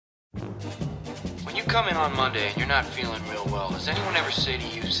When you come in on Monday and you're not feeling real well, does anyone ever say to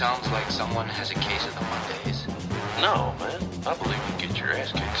you, sounds like someone has a case of the Mondays? No, man. I believe you get your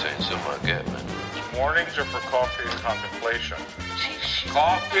ass kicked saying something like that, man. Mornings are for coffee and contemplation.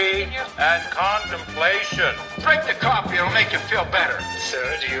 Coffee and contemplation. Drink the coffee, it'll make you feel better. Sir,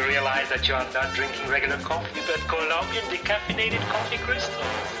 do you realize that you're not drinking regular coffee, but Colombian decaffeinated coffee crystals?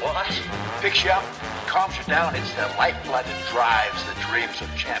 What? Picks you up, calms you down. It's the lifeblood that drives the dreams of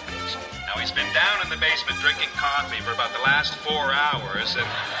champions. Now, he's been down in the basement drinking coffee for about the last 4 hours, and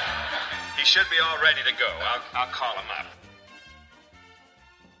he should be all ready to go. I'll call him up.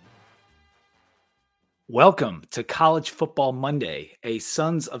 Welcome to College Football Monday, a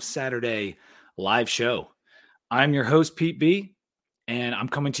Sons of Saturday live show. I'm your host, Pete B., and I'm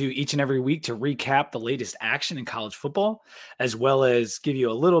coming to you each and every week to recap the latest action in college football, as well as give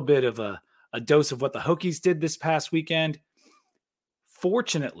you a little bit of a dose of what the Hokies did this past weekend.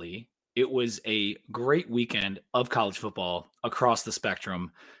 Fortunately, it was a great weekend of college football across the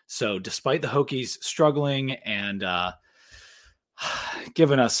spectrum. So despite the Hokies struggling and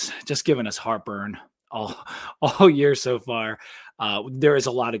giving us heartburn all year so far, there is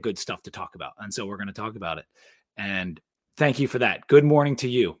a lot of good stuff to talk about. And so we're going to talk about it. And thank you for that. Good morning to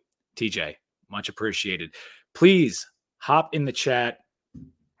you, TJ. Much appreciated. Please hop in the chat.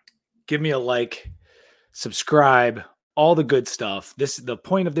 Give me a like, subscribe, all the good stuff. The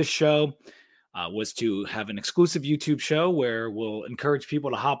point of this show was to have an exclusive YouTube show where we'll encourage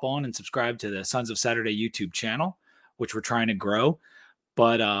people to hop on and subscribe to the Sons of Saturday YouTube channel, which we're trying to grow.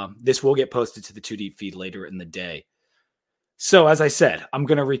 But this will get posted to the 2 Deep feed later in the day. So as I said, I'm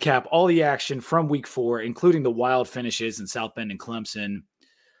going to recap all the action from week 4, including the wild finishes in South Bend and Clemson.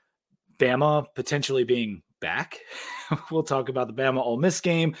 Bama potentially being back. We'll talk about the Bama Ole Miss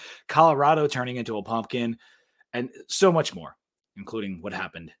game, Colorado turning into a pumpkin, and so much more, including what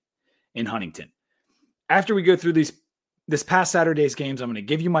happened in Huntington. After we go through this past Saturday's games, I'm going to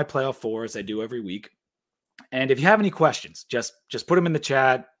give you my playoff 4 as I do every week. And if you have any questions, just put them in the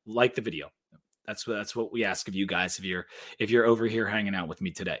chat, like the video. That's what we ask of you guys if you're over here hanging out with me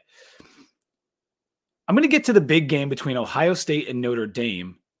today. I'm going to get to the big game between Ohio State and Notre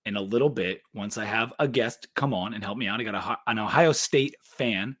Dame in a little bit once I have a guest come on and help me out. I got an Ohio State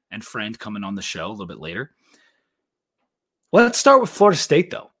fan and friend coming on the show a little bit later. Let's start with Florida State,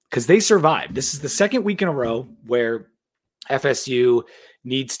 though, because they survived. This is the second week in a row where FSU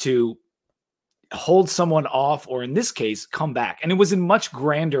needs to hold someone off, or in this case, come back. And it was in much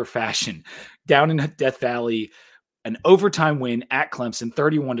grander fashion down in Death Valley, an overtime win at Clemson,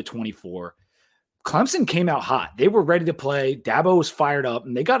 31-24. Clemson came out hot. They were ready to play. Dabo was fired up,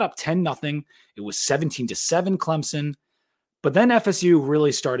 and they got up 10-0. It was 17-7 Clemson. But then FSU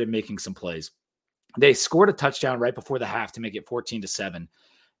really started making some plays. They scored a touchdown right before the half to make it 14-7.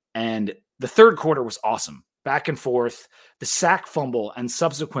 And the third quarter was awesome. Back and forth, the sack, fumble, and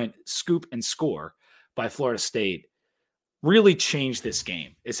subsequent scoop and score by Florida State really changed this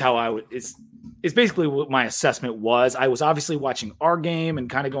game. Is basically what my assessment was. I was obviously watching our game and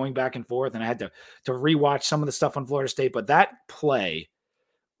kind of going back and forth, and I had to rewatch some of the stuff on Florida State. But that play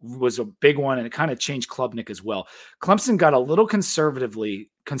was a big one, and it kind of changed Klubnik as well. Clemson got a little conservative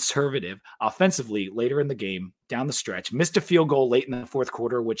offensively later in the game, down the stretch, missed a field goal late in the fourth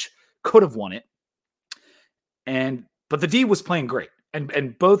quarter, which could have won it. But the D was playing great,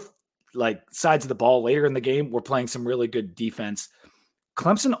 and both sides of the ball later in the game were playing some really good defense.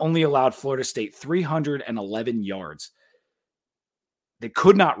 Clemson only allowed Florida State 311 yards. They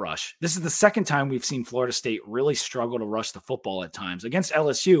could not rush. This is the second time we've seen Florida State really struggle to rush the football at times. Against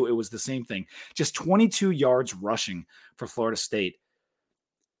LSU, it was the same thing. Just 22 yards rushing for Florida State.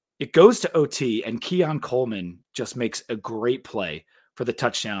 It goes to OT, and Keon Coleman just makes a great play for the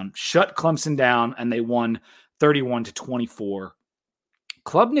touchdown, shut Clemson down, and they won 31-24.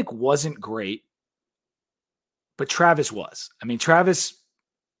 Klubnik wasn't great, but Travis was.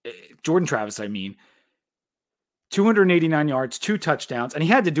 Jordan Travis, 289 yards, 2 touchdowns, and he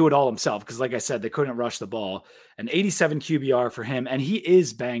had to do it all himself because, like I said, they couldn't rush the ball. An 87 QBR for him, and he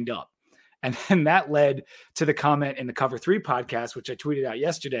is banged up. And then that led to the comment in the Cover 3 podcast, which I tweeted out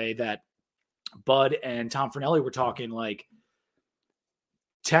yesterday, that Bud and Tom Fornelli were talking like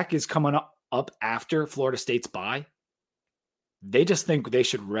Tech is coming up after Florida State's bye. They just think they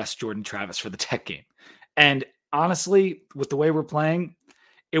should rest Jordan Travis for the Tech game. And honestly, with the way we're playing,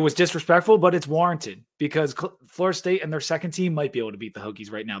 it was disrespectful, but it's warranted because Florida State and their second team might be able to beat the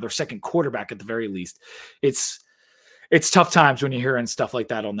Hokies right now. Their second quarterback at the very least. It's tough times when you're hearing stuff like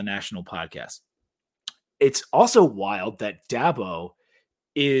that on the national podcast. It's also wild that Dabo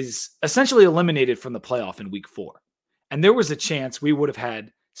is essentially eliminated from the playoff in week 4. And there was a chance we would have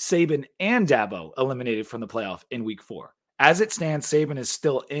had Saban and Dabo eliminated from the playoff in week 4. As it stands, Saban is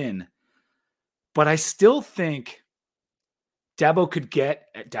still in, but I still think Dabo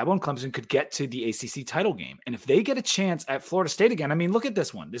and Clemson could get to the ACC title game. And if they get a chance at Florida State again, I mean, look at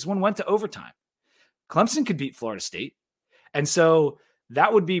this one. This one went to overtime. Clemson could beat Florida State. And so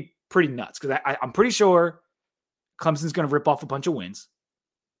that would be pretty nuts because I'm pretty sure Clemson's going to rip off a bunch of wins.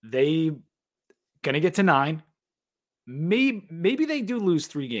 They going to get to 9. Maybe they do lose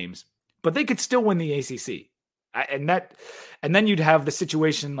 3 games, but they could still win the ACC. And then you'd have the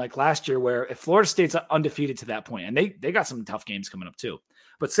situation like last year where if Florida State's undefeated to that point, and they got some tough games coming up too,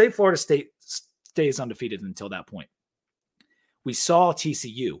 but say Florida State stays undefeated until that point. We saw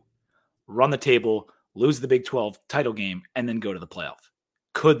TCU run the table, lose the Big 12 title game, and then go to the playoff.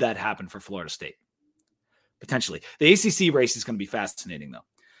 Could that happen for Florida State? Potentially. The ACC race is going to be fascinating, though.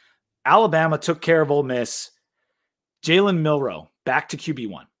 Alabama took care of Ole Miss. Jalen Milroe back to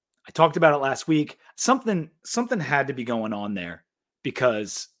QB1. I talked about it last week. Something had to be going on there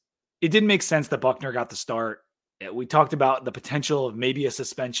because it didn't make sense that Buckner got the start. We talked about the potential of maybe a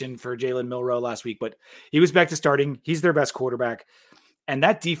suspension for Jalen Milroe last week, but he was back to starting. He's their best quarterback. And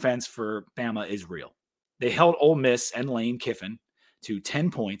that defense for Bama is real. They held Ole Miss and Lane Kiffin to 10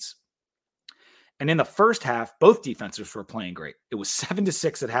 points. And in the first half, both defenses were playing great. It was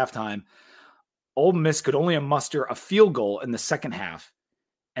 7-6 at halftime. Ole Miss could only muster a field goal in the second half.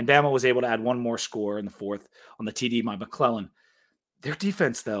 And Bama was able to add one more score in the fourth on the TD by McClellan. Their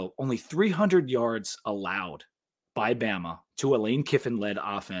defense, though, only 300 yards allowed by Bama to a Lane Kiffin-led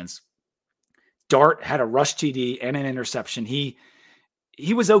offense. Dart had a rush TD and an interception. He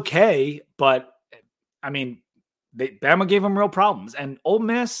was okay, but, I mean, Bama gave him real problems. And Ole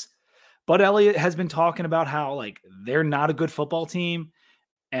Miss, Bud Elliott has been talking about how, like, they're not a good football team.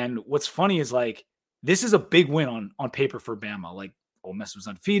 And what's funny is, like, this is a big win on paper for Bama. Like, Ole Miss was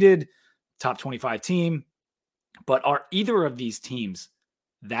undefeated, top 25 team. But are either of these teams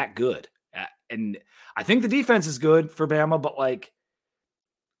that good? And I think the defense is good for Bama, but, like,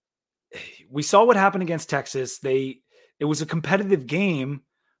 we saw what happened against Texas. It was a competitive game,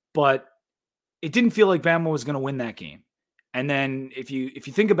 but it didn't feel like Bama was going to win that game. And then if you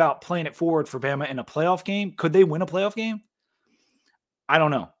think about playing it forward for Bama in a playoff game, could they win a playoff game? I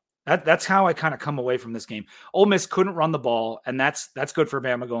don't know. That's how I kind of come away from this game. Ole Miss couldn't run the ball, and that's good for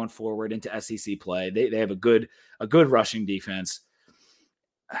Bama going forward into SEC play. They have a good rushing defense.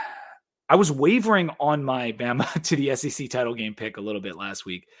 I was wavering on my Bama to the SEC title game pick a little bit last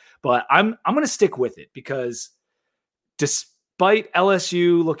week, but I'm going to stick with it because despite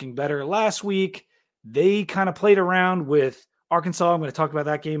LSU looking better last week, they kind of played around with Arkansas. I'm going to talk about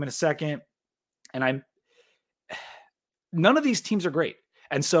that game in a second. And none of these teams are great.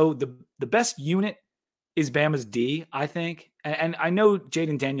 And so the best unit is Bama's D, I think. And I know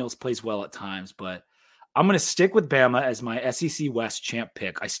Jaden Daniels plays well at times, but I'm going to stick with Bama as my SEC West champ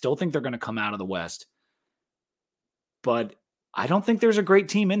pick. I still think they're going to come out of the West. But I don't think there's a great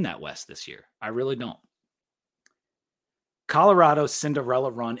team in that West this year. I really don't. Colorado's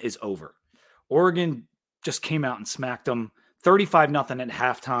Cinderella run is over. Oregon just came out and smacked them 35-0 at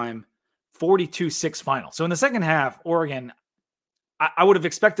halftime, 42-6 final. So in the second half, Oregon, I would have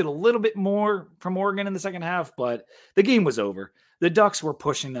expected a little bit more from Oregon in the second half, but the game was over. The Ducks were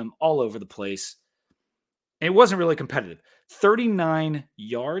pushing them all over the place. And it wasn't really competitive. 39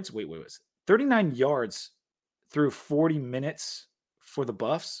 yards. Wait, 39 yards through 40 minutes for the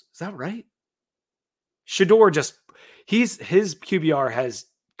Buffs. Is that right? Shador his QBR has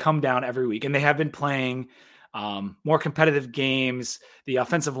come down every week, and they have been playing more competitive games. The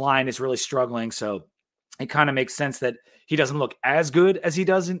offensive line is really struggling, so it kind of makes sense that he doesn't look as good as he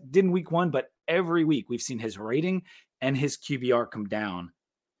did in week 1, but every week we've seen his rating and his QBR come down.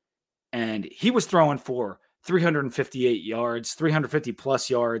 And he was throwing for 358 yards, 350 plus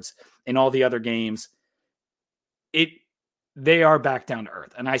yards in all the other games. They are back down to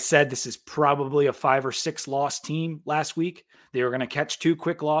earth. And I said this is probably a 5 or 6 loss team last week. They were going to catch 2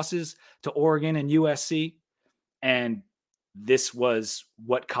 quick losses to Oregon and USC. And this was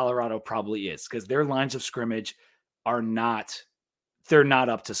what Colorado probably is, because their lines of scrimmage they're not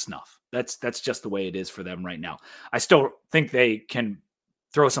up to snuff. That's just the way it is for them right now. I still think they can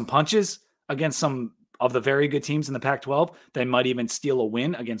throw some punches against some of the very good teams in the Pac-12. They might even steal a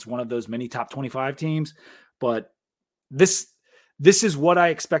win against one of those many top 25 teams. But this is what I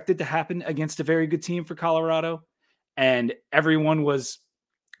expected to happen against a very good team for Colorado. And everyone was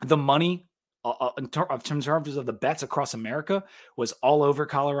the money in terms of the bets across America was all over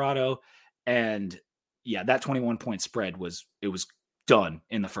Colorado. And yeah, that 21-point spread was done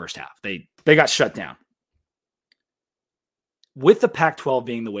in the first half. They got shut down. with the Pac-12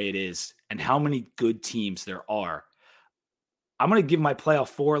 being the way it is and how many good teams there are, I'm going to give my playoff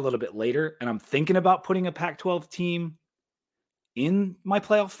 4 a little bit later, and I'm thinking about putting a Pac-12 team in my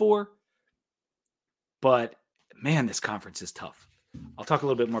playoff 4. But man, this conference is tough. I'll talk a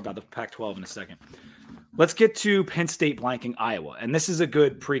little bit more about the Pac-12 in a second. Let's get to Penn State blanking Iowa. And this is a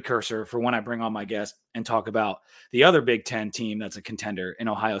good precursor for when I bring on my guest and talk about the other Big Ten team that's a contender in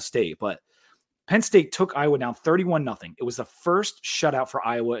Ohio State. But Penn State took Iowa down 31-0. It was the first shutout for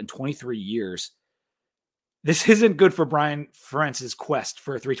Iowa in 23 years. This isn't good for Brian Ferentz's quest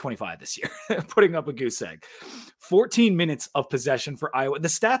for a 325 this year, putting up a goose egg. 14 minutes of possession for Iowa. The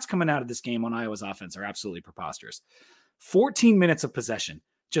stats coming out of this game on Iowa's offense are absolutely preposterous. 14 minutes of possession,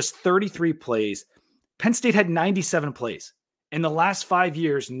 just 33 plays. Penn State had 97 plays. In the last 5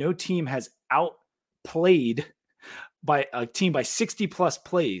 years, no team has outplayed by a team by 60-plus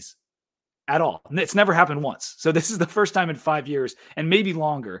plays at all. It's never happened once. So this is the first time in 5 years, and maybe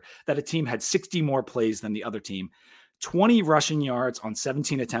longer, that a team had 60 more plays than the other team. 20 rushing yards on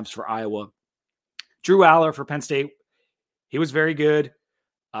 17 attempts for Iowa. Drew Aller for Penn State, he was very good.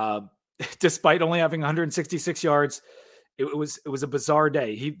 Despite only having 166 yards, it was a bizarre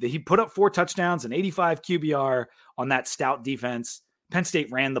day. He put up 4 touchdowns and 85 QBR on that stout defense. Penn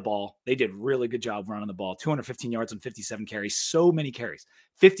State ran the ball. They did a really good job running the ball. 215 yards on 57 carries. So many carries.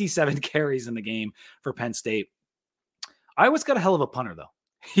 57 carries in the game for Penn State. Iowa's got a hell of a punter,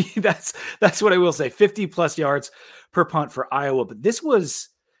 though. That's what I will say. 50-plus yards per punt for Iowa. But this was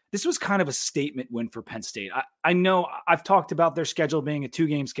kind of a statement win for Penn State. I know I've talked about their schedule being a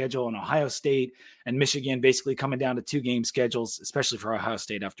 2-game schedule, and Ohio State and Michigan basically coming down to 2-game schedules, especially for Ohio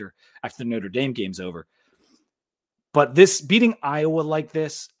State after the Notre Dame game's over. But this beating Iowa like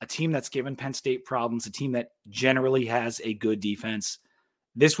this, a team that's given Penn State problems, a team that generally has a good defense,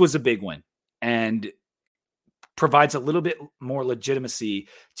 this was a big win and provides a little bit more legitimacy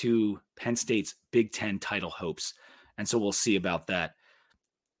to Penn State's Big Ten title hopes. And so we'll see about that.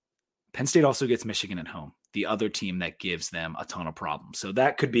 Penn State also gets Michigan at home, the other team that gives them a ton of problems. So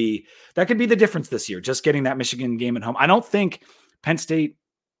that could be the difference this year, just getting that Michigan game at home. I don't think Penn State,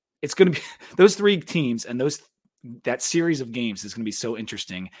 it's going to be those 3 teams and that series of games is going to be so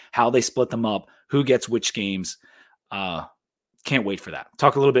interesting, how they split them up, who gets which games. Can't wait for that.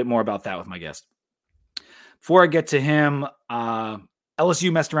 Talk a little bit more about that with my guest. Before I get to him,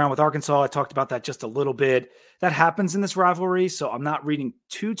 LSU messed around with Arkansas. I talked about that just a little bit. That happens in this rivalry, so I'm not reading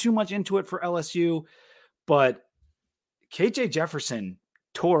too much into it for LSU, but KJ Jefferson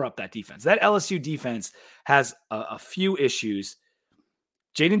tore up that defense. That LSU defense has a few issues.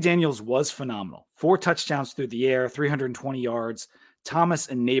 Jaden Daniels was phenomenal. 4 touchdowns through the air, 320 yards. Thomas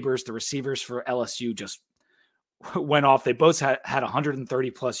and Neighbors, the receivers for LSU, just went off. They both had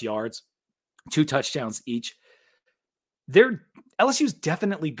 130-plus yards, 2 touchdowns each. LSU's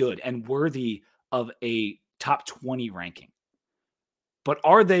definitely good and worthy of a top 20 ranking. But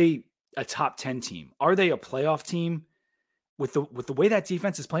are they a top 10 team? Are they a playoff team? With the way that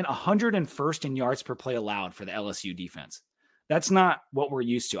defense is playing, 101st in yards per play allowed for the LSU defense. That's not what we're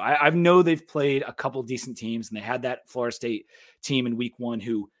used to. I know they've played a couple decent teams, and they had that Florida State team in week 1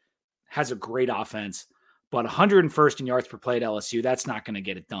 who has a great offense, but 101st in yards per play at LSU, that's not going to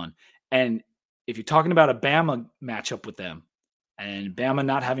get it done. And if you're talking about a Bama matchup with them and Bama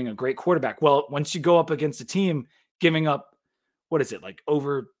not having a great quarterback, well, once you go up against a team giving up,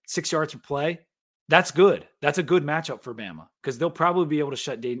 over 6 yards per play, that's good. That's a good matchup for Bama because they'll probably be able to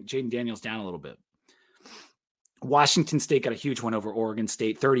shut Jaden Daniels down a little bit. Washington State got a huge win over Oregon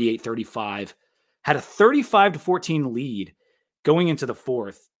State, 38-35, had a 35-14 lead going into the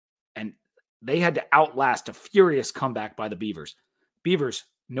 4th, and they had to outlast a furious comeback by the Beavers. Beavers,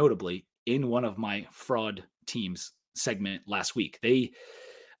 notably, in one of my fraud teams segment last week.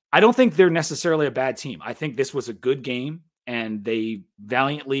 I don't think they're necessarily a bad team. I think this was a good game, and they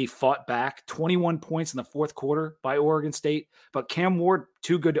valiantly fought back. 21 points in the 4th quarter by Oregon State, but Cam Ward,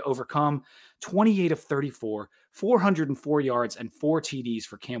 too good to overcome. 28 of 34, 404 yards, and 4 TDs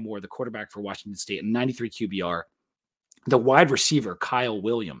for Cam Ward, the quarterback for Washington State, and 93 QBR. The wide receiver, Kyle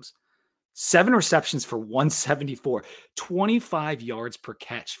Williams, 7 receptions for 174, 25 yards per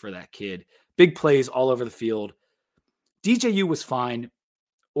catch for that kid. Big plays all over the field. DJU was fine.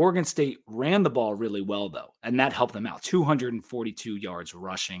 Oregon State ran the ball really well, though, and that helped them out. 242 yards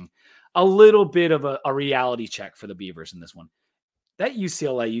rushing. A little bit of a reality check for the Beavers in this one. That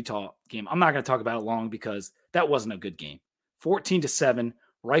UCLA-Utah game, I'm not going to talk about it long because that wasn't a good game. 14-7,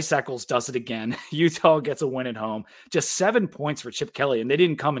 Rice Eccles does it again. Utah gets a win at home. Just 7 points for Chip Kelly, and they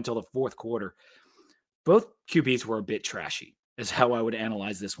didn't come until the 4th quarter. Both QBs were a bit trashy, is how I would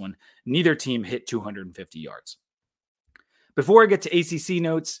analyze this one. Neither team hit 250 yards. Before I get to ACC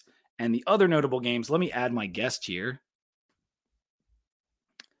notes and the other notable games, let me add my guest here.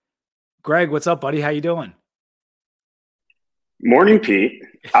 Greg, what's up, buddy? How you doing? Morning, Pete.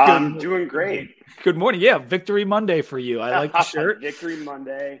 I'm doing great. Good morning. Yeah, Victory Monday for you. I like the shirt. Victory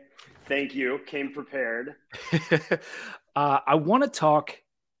Monday. Thank you. Came prepared. I want to talk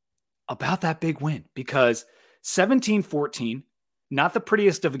about that big win because 17-14, not the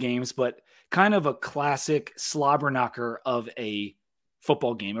prettiest of games, but kind of a classic slobber knocker of a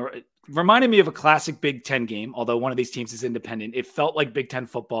football game. It reminded me of a classic Big Ten game, although one of these teams is independent. It felt like Big Ten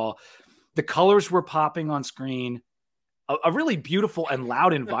football. The colors were popping on screen. A really beautiful and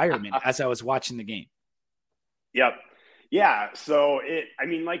loud environment as I was watching the game. Yep. Yeah. So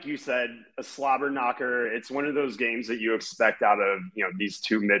like you said, a slobber knocker. It's one of those games that you expect out of, these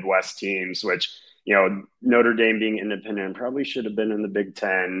two Midwest teams, which, Notre Dame being independent probably should have been in the Big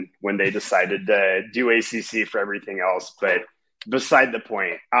Ten when they decided to do ACC for everything else. But beside the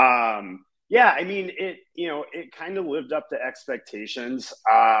point, it kind of lived up to expectations.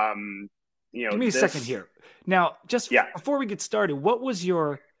 Give me a second here. Now, before we get started,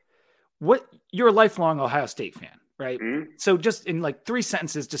 you're a lifelong Ohio State fan, right? Mm-hmm. So just in like 3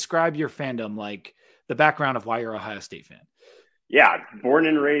 sentences, describe your fandom, like the background of why you're an Ohio State fan. Yeah. Born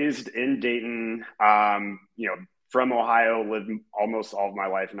and raised in Dayton, from Ohio, lived almost all of my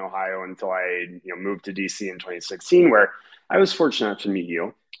life in Ohio until I, moved to DC in 2016, where I was fortunate to meet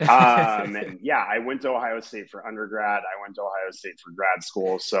you. I went to Ohio State for undergrad. I went to Ohio State for grad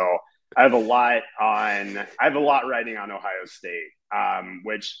school. So I have a lot riding on Ohio State,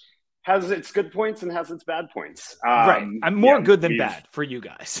 which has its good points and has its bad points. Right. I'm more good than bad for you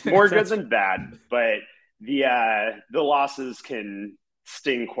guys. More good than bad, but the losses can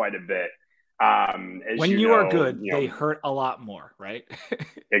sting quite a bit. When you are good, they hurt a lot more, right?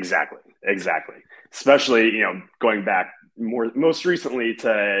 Exactly. Especially, going back most recently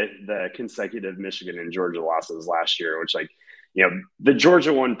to the consecutive Michigan and Georgia losses last year, which the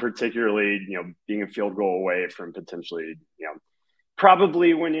Georgia one particularly, being a field goal away from potentially,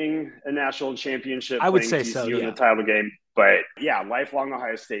 probably winning a national championship. I would say TCU so, in the title game. But yeah, lifelong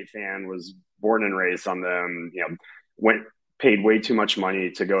Ohio State fan, was born and raised on them, paid way too much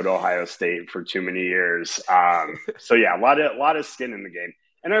money to go to Ohio State for too many years. A lot of skin in the game.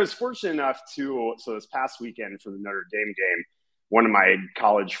 And I was fortunate enough so this past weekend for the Notre Dame game, one of my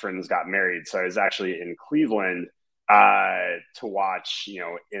college friends got married. So I was actually in Cleveland to watch,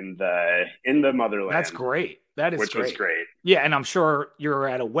 in the motherland. That's great. That is which great. Was great. Yeah, and I'm sure you're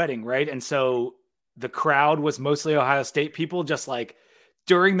at a wedding, right? And so the crowd was mostly Ohio State people, just like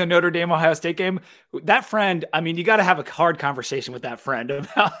during the Notre Dame Ohio State game. That friend, you got to have a hard conversation with that friend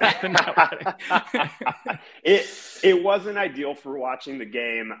about having that wedding. It wasn't ideal for watching the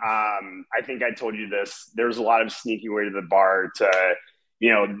game. I think I told you this. There was a lot of sneaking way to the bar to,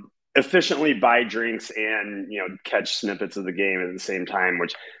 efficiently buy drinks and, catch snippets of the game at the same time,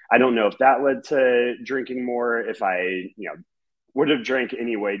 which I don't know if that led to drinking more, if I, would have drank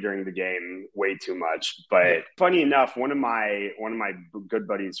anyway during the game way too much. But funny enough, one of my good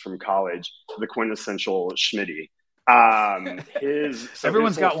buddies from college, the quintessential Schmitty,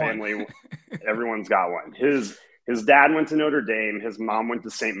 everyone's got one. Everyone's got one. His dad went to Notre Dame. His mom went to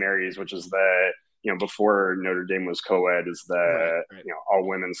St. Mary's, which is the, before Notre Dame was co-ed, is the, right. all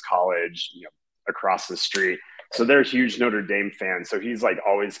women's college, across the street. So they're huge Notre Dame fans. So he's like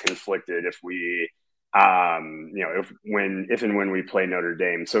always conflicted if we, if and when we play Notre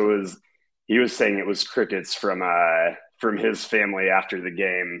Dame. So he was saying it was crickets from his family after the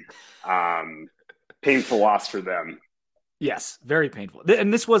game. Painful loss for them. Yes, very painful.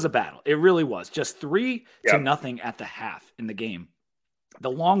 And this was a battle. It really was. Just 3-0 at the half in the game.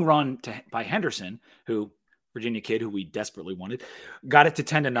 The long run by Henderson, Virginia kid, who we desperately wanted, got it to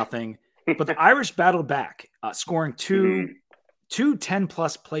 10-0. But the Irish battled back, scoring two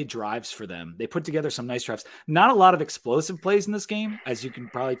 10-plus play drives for them. They put together some nice drives. Not a lot of explosive plays in this game, as you can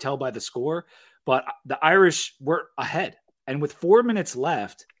probably tell by the score, but the Irish were ahead. And with 4 minutes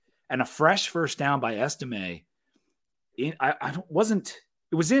left and a fresh first down by Estime, it was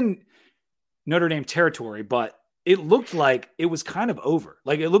in Notre Dame territory, but it looked like it was kind of over.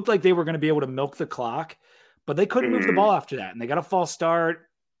 Like it looked like they were going to be able to milk the clock, but they couldn't move the ball after that. And they got a false start,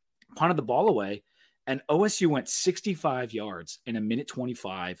 punted the ball away. And OSU went 65 yards in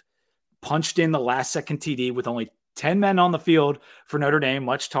 1:25, punched in the last second TD with only 10 men on the field for Notre Dame,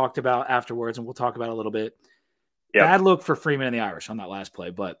 much talked about afterwards, and we'll talk about it a little bit. Yep. Bad look for Freeman and the Irish on that last play,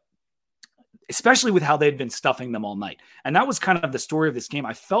 but especially with how they'd been stuffing them all night. And that was kind of the story of this game.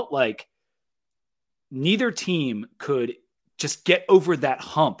 I felt like neither team could just get over that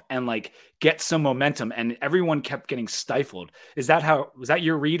hump and like get some momentum, and everyone kept getting stifled. Was that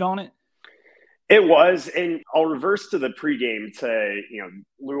your read on it? It was, and I'll reverse to the pregame to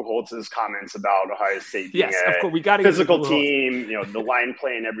Lou Holtz's comments about Ohio State being Yes, of course, we got to physical team, the line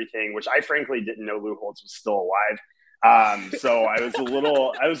play and everything, which I frankly didn't know Lou Holtz was still alive. So I was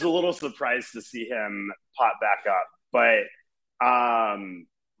a little surprised to see him pop back up. But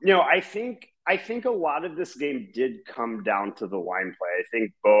I think a lot of this game did come down to the line play. I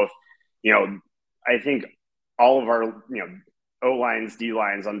think both, I think all of our O lines, D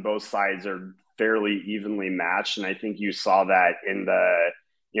lines on both sides are fairly evenly matched, and I think you saw that in the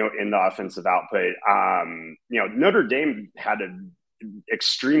offensive output. Notre Dame had an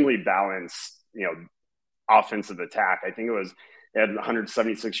extremely balanced offensive attack. I think they had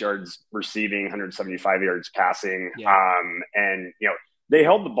 176 yards receiving, 175 yards passing, and they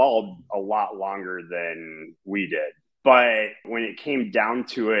held the ball a lot longer than we did. But when it came down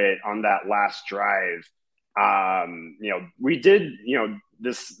to it on that last drive, we did,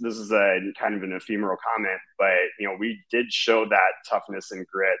 this is a kind of an ephemeral comment, but, we did show that toughness and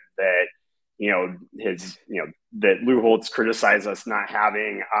grit that, that Lou Holtz criticized us not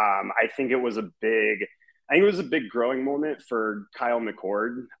having. I think it was a big growing moment for Kyle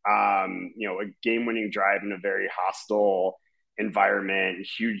McCord. A game-winning drive in a very hostile environment,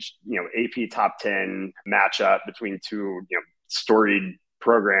 huge, AP top 10 matchup between two, storied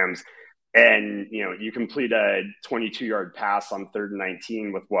programs. And, you complete a 22-yard pass on 3rd and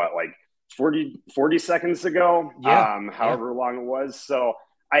 19 with 40 seconds to go, however long it was. So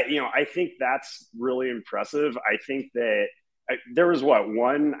I think that's really impressive. I think that there was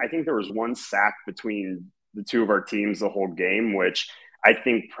one sack between the two of our teams the whole game, which I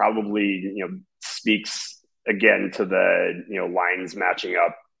think probably, speaks again to the, lines matching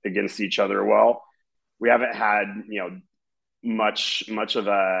up against each other well. We haven't had, much of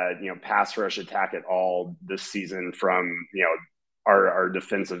a pass rush attack at all this season from our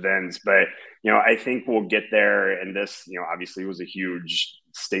defensive ends, but I think we'll get there, and this obviously was a huge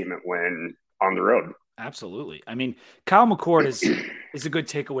statement win on the road. Absolutely. I mean, Kyle McCord is a good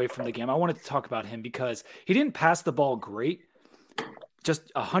takeaway from the game. I wanted to talk about him because he didn't pass the ball great,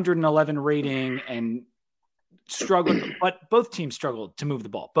 just 111 rating and struggled, but both teams struggled to move the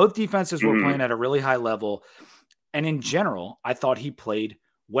ball. Both defenses were playing at a really high level. And in general, I thought he played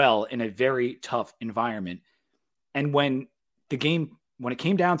well in a very tough environment. And when it came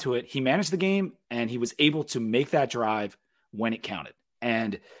down to it, he managed the game and he was able to make that drive when it counted.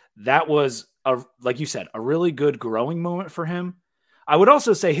 And that was, like you said, a really good growing moment for him. I would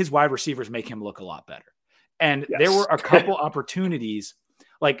also say his wide receivers make him look a lot better. And there were a couple opportunities,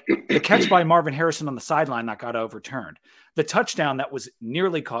 like the catch by Marvin Harrison on the sideline that got overturned, the touchdown that was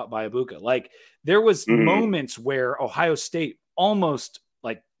nearly caught by Ibuka. Like there was moments where Ohio State almost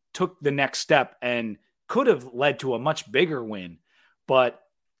took the next step and could have led to a much bigger win. But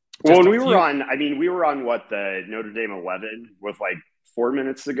we were on the Notre Dame 11 with 4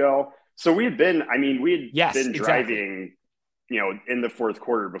 minutes to go. So we had been driving, in the fourth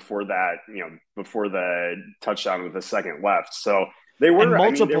quarter before that, before the touchdown with a second left. So they were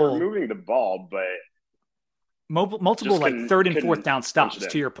moving the ball, but multiple third and fourth down stops,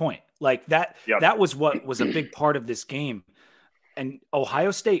 to your point. That was what was a big part of this game. And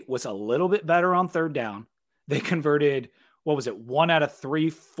Ohio State was a little bit better on third down. They converted, 1 out of 3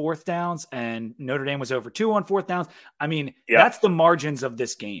 fourth downs, and Notre Dame was over 2 on fourth downs. I mean, that's the margins of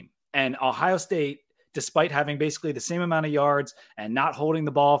this game. And Ohio State, despite having basically the same amount of yards and not holding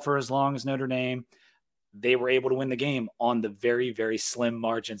the ball for as long as Notre Dame, they were able to win the game on the very, very slim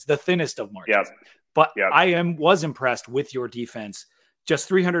margins, the thinnest of margins. But I was impressed with your defense. Just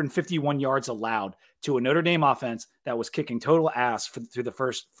 351 yards allowed to a Notre Dame offense that was kicking total ass through the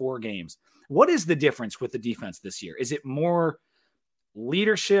first 4 games. What is the difference with the defense this year? Is it more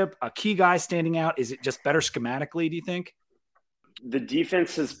leadership, a key guy standing out? Is it just better schematically, do you think? The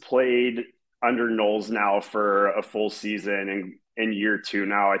defense has played under Knowles now for a full season and in year 2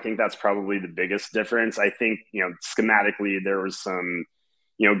 now. I think that's probably the biggest difference. I think, schematically there was some,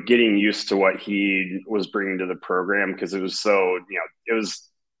 getting used to what he was bringing to the program, because it was so, it was,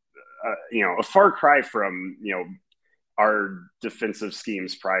 a far cry from, our defensive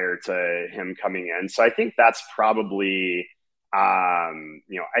schemes prior to him coming in. So I think that's probably, the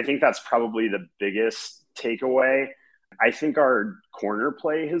biggest takeaway. I think our corner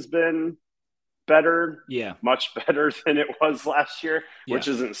play has been better, much better than it was last year, which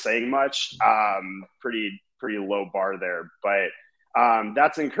isn't saying much. Pretty low bar there, but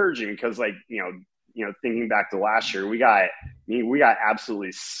that's encouraging because, thinking back to last year, we got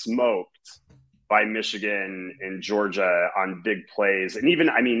absolutely smoked by Michigan and Georgia on big plays. And even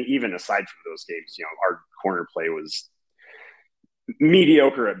aside from those games, our corner play was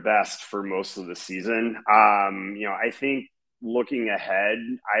mediocre at best for most of the season. I think looking ahead,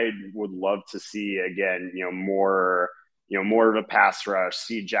 I would love to see again, more of a pass rush,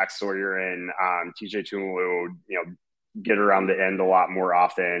 see Jack Sawyer and TJ Tuimoloau, get around the end a lot more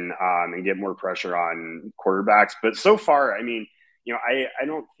often and get more pressure on quarterbacks. But so far, I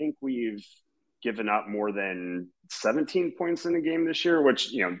don't think we've given up more than 17 points in a game this year,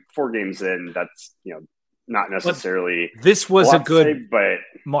 which, 4 games in, that's, not necessarily. But this was a good say, but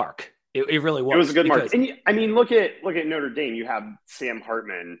mark. It really was. It was a good mark. And look at Notre Dame. You have Sam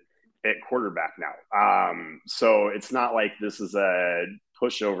Hartman at quarterback now. So it's not like this is a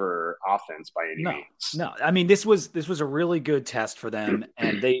pushover offense by any means. No. This was a really good test for them,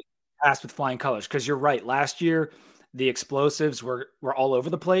 and they passed with flying colors. Because you're right. Last year, the explosives were all over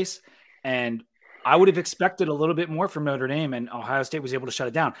the place, and I would have expected a little bit more from Notre Dame, and Ohio State was able to shut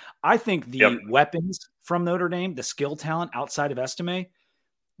it down. I think the weapons from Notre Dame, the skill talent outside of Estime,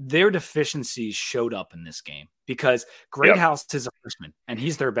 their deficiencies showed up in this game because Greathouse is a freshman, and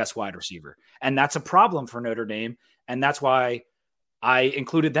he's their best wide receiver. And that's a problem for Notre Dame, and that's why I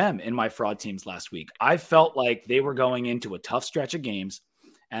included them in my fraud teams last week. I felt like they were going into a tough stretch of games,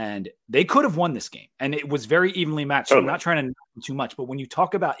 and they could have won this game. And it was very evenly matched. So I'm not trying to knock them too much, but when you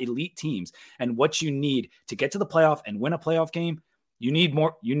talk about elite teams and what you need to get to the playoff and win a playoff game, you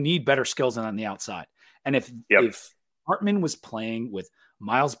need better skills on the outside. And if Hartman was playing with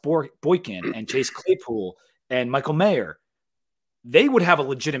Miles Boykin and Chase Claypool and Michael Mayer, they would have a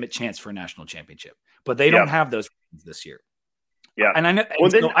legitimate chance for a national championship, but they don't have those this year. Yeah. And I know,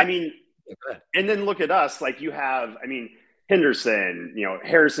 and then look at us, like you have, Henderson,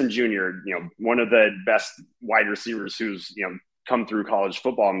 Harrison Jr., one of the best wide receivers who's, come through college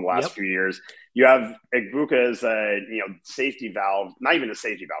football in the last few years. You have Egbuka as a, safety valve, not even a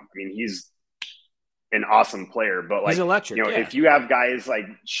safety valve. he's an awesome player, but he's electric. If you have guys like,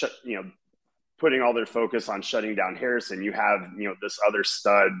 putting all their focus on shutting down Harrison, you have, this other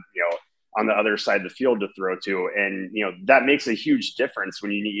stud, on the other side of the field to throw to. And, that makes a huge difference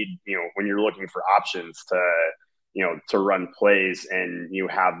when you need, when you're looking for options to run plays, and you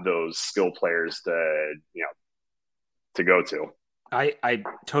have those skill players to go to. I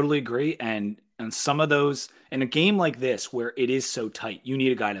totally agree. And some of those in a game like this, where it is so tight, you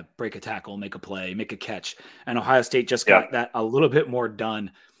need a guy to break a tackle, make a play, make a catch. And Ohio State just got that a little bit more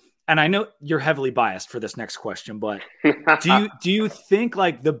done. And I know you're heavily biased for this next question, but do you think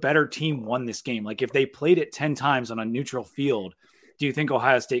like the better team won this game? Like if they played it 10 times on a neutral field, do you think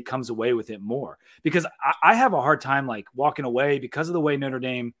Ohio State comes away with it more? Because I have a hard time like walking away because of the way Notre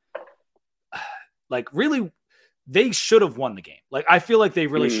Dame, like really, they should have won the game. Like I feel like they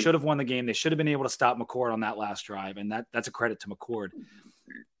really should have won the game. They should have been able to stop McCord on that last drive, and that's a credit to McCord.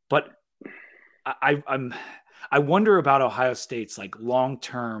 But I wonder about Ohio State's like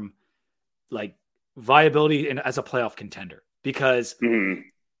long-term like viability as a playoff contender, because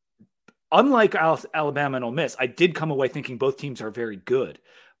unlike Alabama and Ole Miss, I did come away thinking both teams are very good,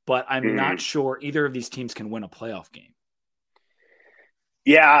 but I'm not sure either of these teams can win a playoff game.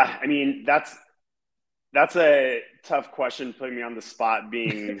 Yeah, that's a tough question, putting me on the spot,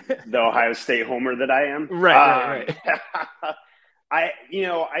 being the Ohio State homer that I am. Right.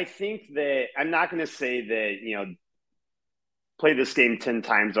 I think that I'm not going to say that, play this game 10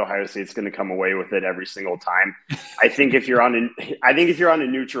 times, Ohio State's going to come away with it every single time. I think if you're on a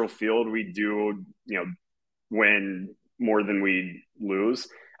neutral field, we do, win more than we lose.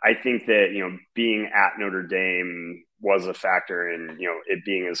 I think that, being at Notre Dame was a factor in, it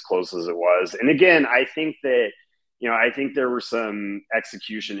being as close as it was. And again, I think that, I think there were some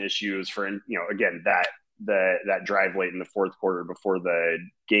execution issues for, again, that drive late in the fourth quarter before the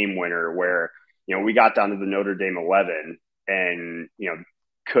game winner, where, we got down to the Notre Dame 11 and,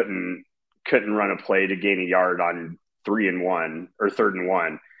 couldn't run a play to gain a yard on 3 and 1 or 3rd and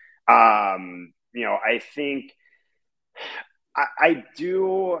 1. I think I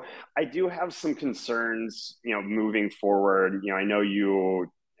do have some concerns, moving forward.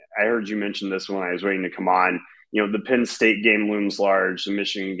 I heard you mention this when I was waiting to come on. The Penn State game looms large, the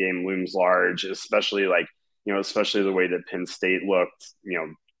Michigan game looms large, especially especially the way that Penn State looked,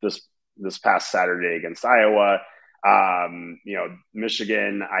 this past Saturday against Iowa.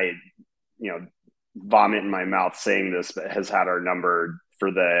 Michigan, I vomit in my mouth saying this, but has had our number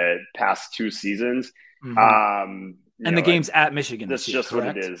for the past 2 seasons. And the game's at Michigan. That's year, just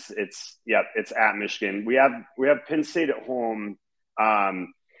correct? what it is. It's at Michigan. We have Penn State at home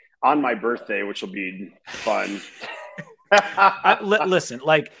on my birthday, which will be fun. Listen,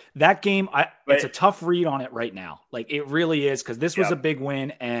 like that game, But- it's a tough read on it right now. Like it really is, because this was a big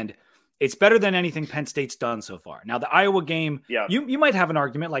win, and it's better than anything Penn State's done so far. Now, the Iowa game, you might have an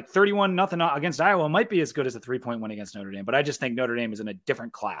argument like 31-0 against Iowa might be as good as a 3-point win against Notre Dame, but I just think Notre Dame is in a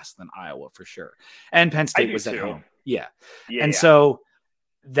different class than Iowa for sure. And Penn State was at home. Yeah. So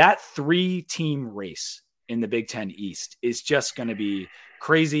that 3-team race in the Big Ten East is just going to be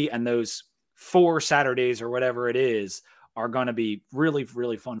crazy. And those 4 Saturdays or whatever it is are going to be really,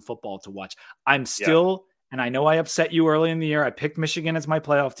 really fun football to watch. I'm still... And I know I upset you early in the year. I picked Michigan as my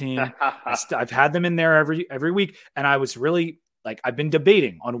playoff team. I've had them in there every week. And I was really like, I've been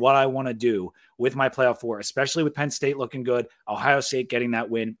debating on what I want to do with my playoff 4, especially with Penn State looking good, Ohio State getting that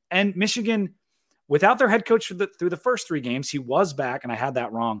win, and Michigan without their head coach through the first 3 games. He was back, and I had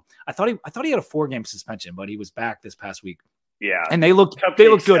that wrong. I thought he had a 4-game suspension, but he was back this past week. Yeah. And they looked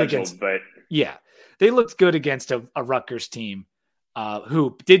good against, but they looked good against a Rutgers team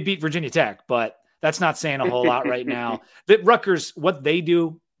who did beat Virginia Tech, but that's not saying a whole lot right now. That Rutgers, what they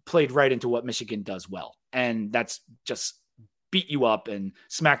do, played right into what Michigan does well. And that's just beat you up and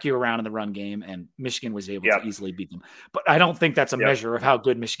smack you around in the run game. And Michigan was able to easily beat them. But I don't think that's a measure of how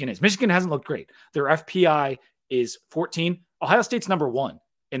good Michigan is. Michigan hasn't looked great. Their FPI is 14. Ohio State's number 1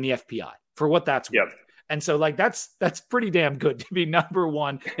 in the FPI for what that's worth. And so like, that's pretty damn good to be number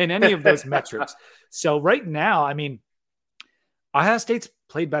 1 in any of those metrics. So right now, I mean, Ohio State's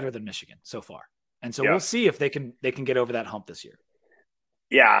played better than Michigan so far. And so we'll see if they can get over that hump this year.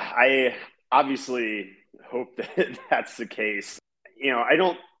 Yeah, I obviously hope that that's the case. You know, I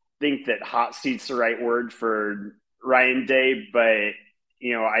don't think that hot seat's the right word for Ryan Day, but,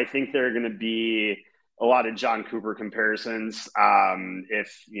 you know, I think there are going to be a lot of John Cooper comparisons.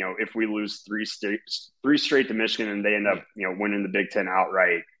 If we lose three straight to Michigan and they end up, winning the Big Ten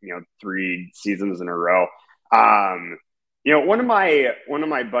outright, 3 seasons in a row. One of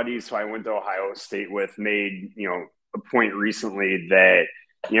my buddies who I went to Ohio State with made, a point recently that,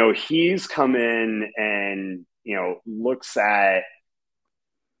 he's come in and, looks at,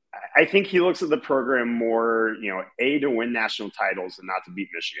 I think he looks at the program more, A, to win national titles and not to beat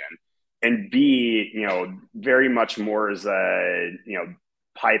Michigan, and B, very much more as a,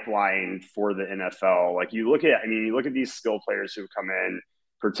 pipeline for the NFL. Like you look at these skill players who've come in,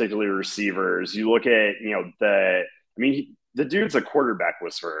 particularly receivers. You look at, the dude's a quarterback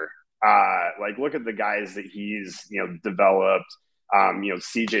whisperer. Look at the guys that he's, developed.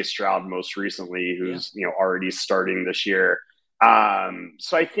 CJ Stroud most recently, who's, already starting this year.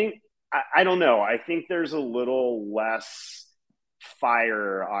 So I think, I don't know. I think there's a little less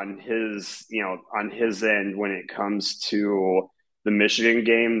fire on his end when it comes to the Michigan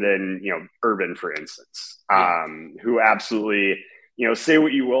game than, Urban, for instance, who absolutely, say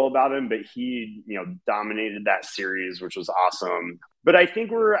what you will about him, but he, dominated that series, which was awesome. But I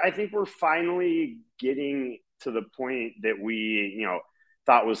think we're finally getting to the point that we,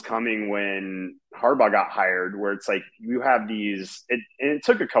 thought was coming when Harbaugh got hired, where it's like you have these, and it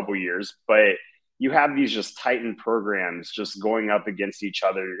took a couple years, but you have these just tightened programs just going up against each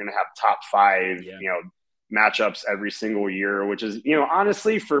other. You're going to have top 5, matchups every single year, which is,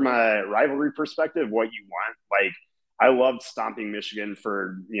 honestly, from a rivalry perspective, what you want. Like, I loved stomping Michigan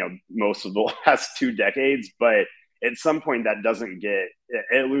for, most of the last 2 decades, but at some point that doesn't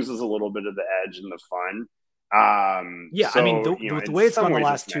it loses a little bit of the edge and the fun. The way it's gone the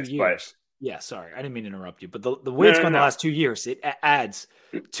last 2 years. Sorry, I didn't mean to interrupt you, but the way it's gone the last 2 years, it adds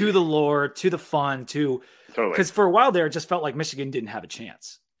to the lore, to the fun, because for a while there, it just felt like Michigan didn't have a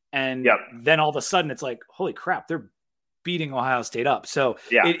chance. And then all of a sudden it's like, holy crap, they're beating Ohio State up. So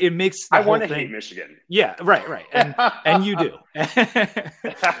it makes the I whole want to thing. hate Michigan. Yeah, right. And you do.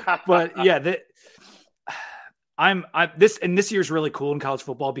 But this year's really cool in college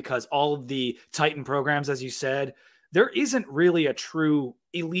football because all of the Titan programs, as you said, there isn't really a true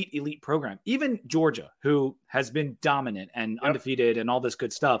elite program. Even Georgia, who has been dominant and undefeated and all this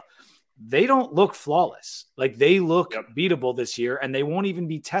good stuff, they don't look flawless. Like they look beatable this year, and they won't even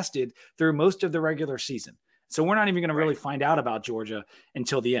be tested through most of the regular season. So we're not even going to really find out about Georgia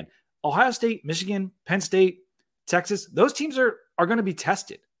until the end. Ohio State, Michigan, Penn State, Texas, those teams are going to be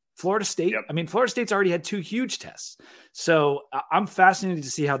tested. Florida State, Florida State's already had 2 huge tests. So I'm fascinated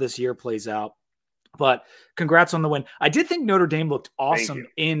to see how this year plays out. But congrats on the win. I did think Notre Dame looked awesome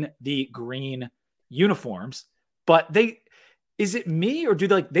in the green uniforms, but is it me or do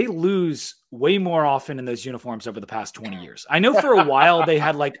they lose way more often in those uniforms over the past 20 years? I know for a while they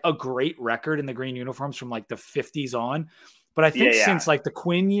had like a great record in the green uniforms from like the 50s on, but I think since like the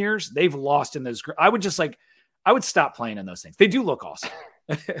Quinn years, they've lost in those. I would stop playing in those things. They do look awesome.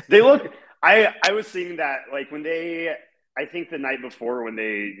 They look, I was seeing that like when they I think the night before when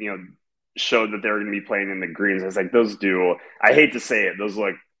they, showed that they were going to be playing in the greens, I was like, those do. I hate to say it, those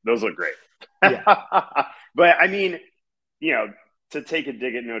look great. Yeah. But I mean, to take a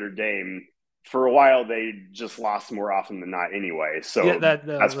dig at Notre Dame, for a while they just lost more often than not anyway. So Yeah,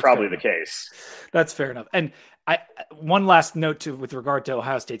 that's probably the case. That's fair enough. And one last note with regard to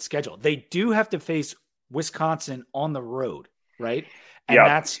Ohio State's schedule. They do have to face Wisconsin on the road, right? And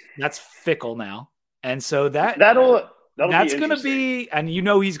that's fickle now. And so that's going to be, and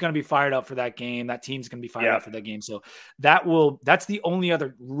he's going to be fired up for that game. That team's going to be fired up for that game. So that's the only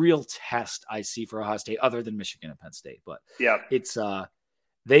other real test I see for Ohio State other than Michigan and Penn State. But it's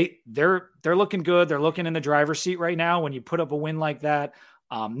they're looking good. They're looking in the driver's seat right now. When you put up a win like that,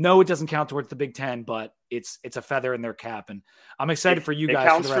 no, it doesn't count towards the Big Ten, but it's a feather in their cap. And I'm excited for you guys. It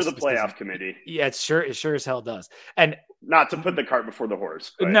counts for the playoff committee. Yeah, it sure as hell does. And not to put the cart before the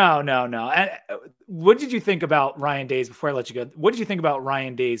horse. But. No. And what did you think about Ryan Day's, before I let you go, what did you think about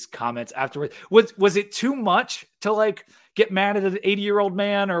Ryan Day's comments afterwards? Was it too much to get mad at an 80-year-old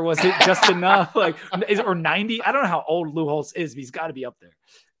man, or was it just enough? Or 90? I don't know how old Lou Holtz is, but he's got to be up there.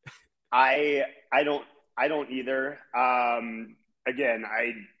 I don't either. Again,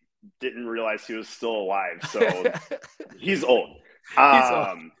 I didn't realize he was still alive, so he's old.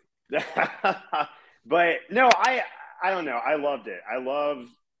 But no, I don't know. I loved it.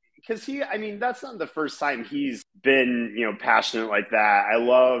 Because that's not the first time he's been, passionate like that. I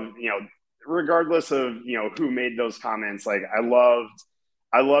love, regardless of, who made those comments, I loved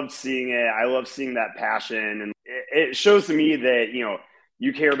seeing it. I love seeing that passion. And it shows to me that,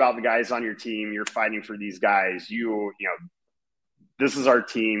 you care about the guys on your team. You're fighting for these guys. This is our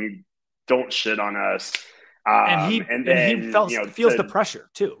team. Don't shit on us. And he feels the pressure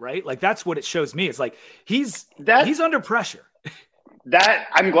too, right? That's what it shows me. It's he's under pressure. That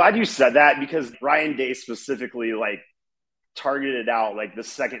I'm glad you said that, because Ryan Day specifically targeted out the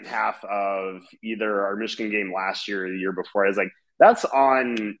second half of either our Michigan game last year or the year before. I was that's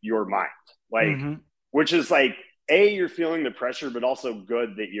on your mind, which is you're feeling the pressure, but also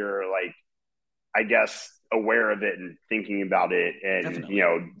good that you're I guess aware of it and thinking about it. And definitely.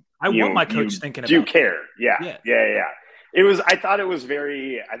 I want my coach thinking about it. Do you care? Yeah. It was. I thought it was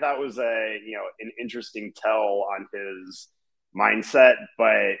an interesting tell on his mindset.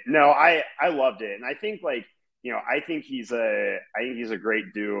 But no, I loved it, and I think I think he's a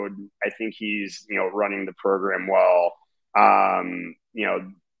great dude. I think he's running the program well.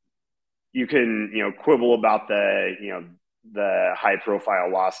 You can quibble about the high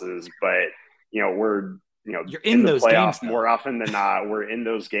profile losses, but we're you're in those playoffs more often than not. We're in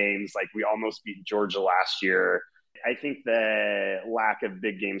those games. We almost beat Georgia last year. I think the lack of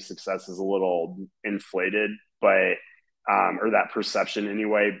big game success is a little inflated, but or that perception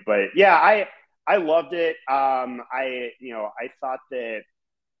anyway. But yeah, I loved it. I thought that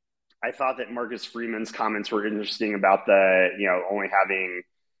Marcus Freeman's comments were interesting about the only having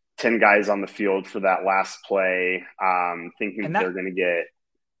 10 guys on the field for that last play, thinking they're going to get.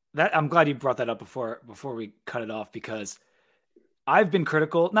 That I'm glad you brought that up before we cut it off, because I've been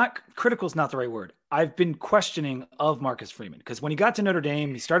critical. Not critical is not the right word. I've been questioning of Marcus Freeman, because when he got to Notre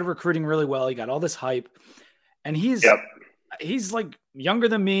Dame, he started recruiting really well. He got all this hype, and he's younger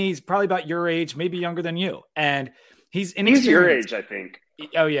than me. He's probably about your age, maybe younger than you, and he's your age, I think.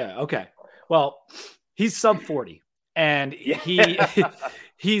 Oh yeah, okay. Well, he's sub 40, and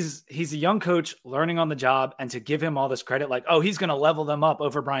he's a young coach learning on the job, and to give him all this credit, he's going to level them up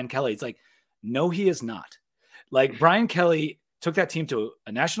over Brian Kelly. It's no, he is not. Brian Kelly took that team to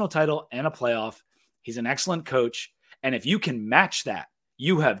a national title and a playoff. He's an excellent coach. And if you can match that,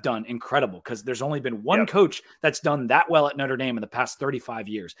 you have done incredible, because there's only been one coach that's done that well at Notre Dame in the past 35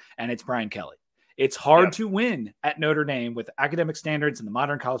 years. And it's Brian Kelly. It's hard to win at Notre Dame with academic standards and the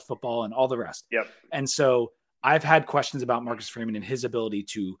modern college football and all the rest. And so I've had questions about Marcus Freeman and his ability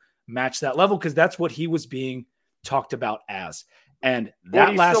to match that level, because that's what he was being talked about as. And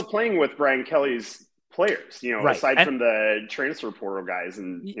he's still playing with Brian Kelly's players, aside from the transfer portal guys,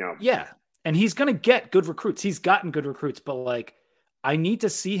 and yeah, and he's going to get good recruits. He's gotten good recruits, but I need to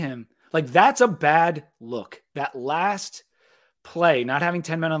see him. That's a bad look. That last play, not having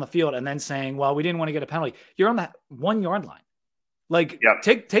 10 men on the field and then saying, well, we didn't want to get a penalty. You're on that 1 yard line.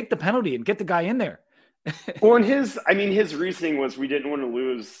 Take the penalty and get the guy in there. Well, and his reasoning was we didn't want to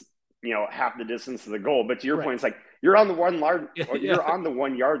lose, half the distance of the goal. But to your point, it's you're on the 1 yard, you're on the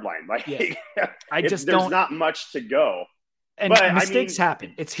 1 yard line. There's not much to go. And mistakes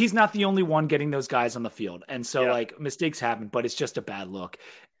happen. He's not the only one getting those guys on the field. And so mistakes happen, but it's just a bad look.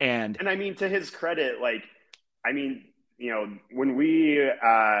 And to his credit, when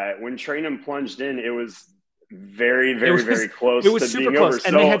Trainum plunged in, it was very, very, very close. It was to super being close, over.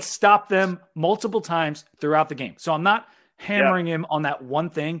 and So, they had stopped them multiple times throughout the game. So I'm not hammering him on that one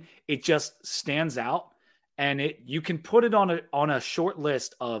thing. It just stands out, and you can put it on a short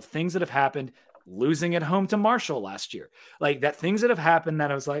list of things that have happened. Losing at home to Marshall last year, like that, things that have happened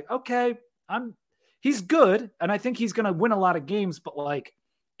that I was like, okay, he's good, and I think he's going to win a lot of games, but like,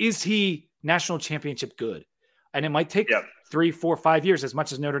 is he national championship good? And it might take 3, 4, 5 years, as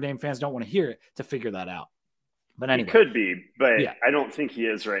much as Notre Dame fans don't want to hear it, to figure that out. But anyway, he could be, but I don't think he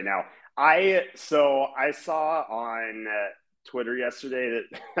is right now. I saw on Twitter yesterday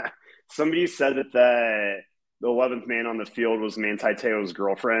that somebody said that the 11th man on the field was Manti Te'o's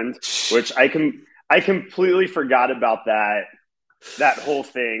girlfriend, which I completely forgot about that whole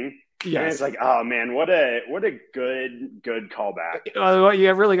thing. Yes. And it's like, oh man, what a good callback.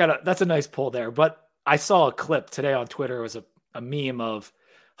 You really that's a nice pull there. But I saw a clip today on Twitter. It was a meme of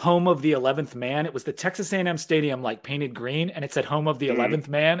home of the 11th man. It was the Texas A&M Stadium, like painted green, and it said home of the 11th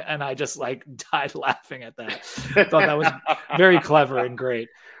man. And I just like died laughing at that. I thought that was very clever and great.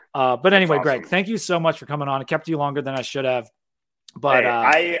 But anyway, awesome. Greg, thank you so much for coming on. I kept you longer than I should have. But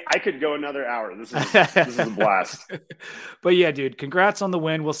hey, I could go another hour. This is a blast. But yeah, dude, congrats on the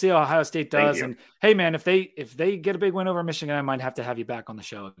win. We'll see how Ohio State does. And hey, man, if they get a big win over Michigan, I might have to have you back on the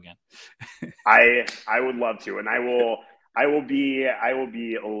show again. I would love to, and I will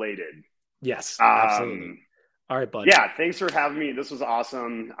be elated. Yes, absolutely. All right, bud. Yeah, thanks for having me. This was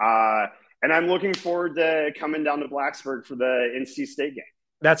awesome. And I'm looking forward to coming down to Blacksburg for the NC State game.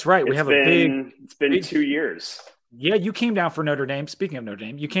 That's right. It's been 2 years. Yeah, you came down for Notre Dame. Speaking of Notre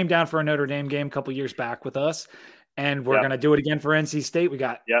Dame, you came down for a Notre Dame game a couple years back with us, and we're going to do it again for NC State. We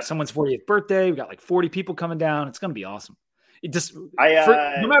got someone's 40th birthday. We got like 40 people coming down. It's going to be awesome. It just no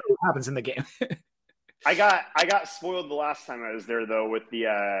matter what happens in the game. I got spoiled the last time I was there though with the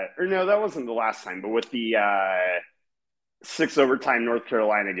or no, that wasn't the last time, but with the 6 overtime North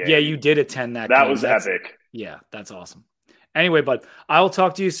Carolina game. Yeah, you did attend that. That was epic. Yeah, that's awesome. Anyway, bud, I will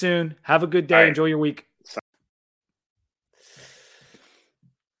talk to you soon. Have a good day. Right. Enjoy your week.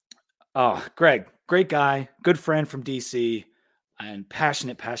 Oh, Greg, great guy, good friend from DC, and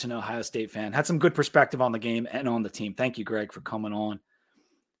passionate Ohio State fan. Had some good perspective on the game and on the team. Thank you, Greg, for coming on.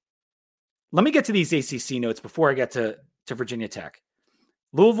 Let me get to these ACC notes before I get to Virginia Tech.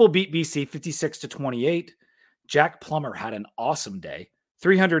 Louisville beat BC 56-28. Jack Plummer had an awesome day.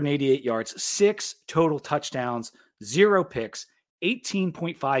 388 yards, 6 total touchdowns, 0 picks,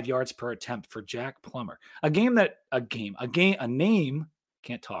 18.5 yards per attempt for Jack Plummer. A name,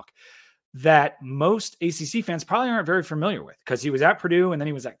 can't talk, that most ACC fans probably aren't very familiar with because he was at Purdue and then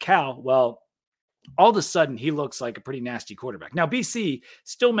he was at Cal. Well, all of a sudden he looks like a pretty nasty quarterback. Now, BC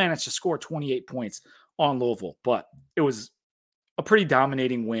still managed to score 28 points on Louisville, but it was a pretty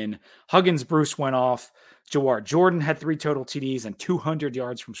dominating win. Huggins Bruce went off. Jawar Jordan had 3 total TDs and 200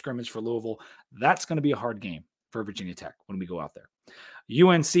 yards from scrimmage for Louisville. That's going to be a hard game for Virginia Tech when we go out there.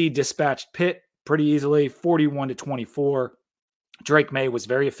 UNC dispatched Pitt pretty easily, 41-24. Drake May was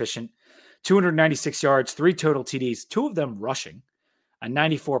very efficient. 296 yards, 3 total TDs, 2 of them rushing, a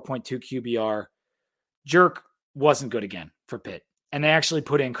 94.2 QBR. Jerk wasn't good again for Pitt. And they actually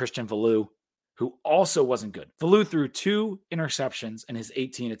put in Christian Valu, who also wasn't good. Valu threw 2 interceptions in his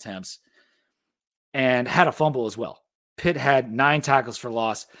 18 attempts and had a fumble as well. Pitt had 9 tackles for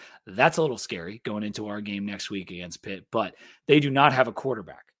loss. That's a little scary going into our game next week against Pitt, but they do not have a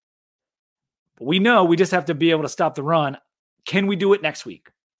quarterback. But we know we just have to be able to stop the run. Can we do it next week?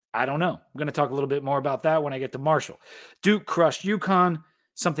 I don't know. I'm going to talk a little bit more about that when I get to Marshall. Duke crushed UConn,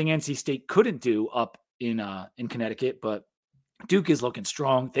 something NC State couldn't do up in Connecticut, but Duke is looking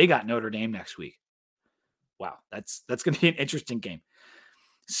strong. They got Notre Dame next week. Wow, that's going to be an interesting game.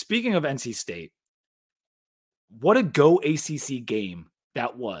 Speaking of NC State, what a go ACC game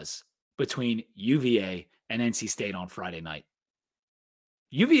that was between UVA and NC State on Friday night.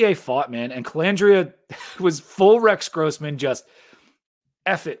 UVA fought, man, and Calandria was full Rex Grossman, just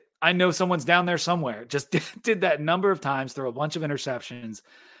F it. I know someone's down there somewhere. Just did that number of times, throw a bunch of interceptions.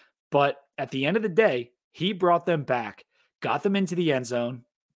 But at the end of the day, he brought them back, got them into the end zone,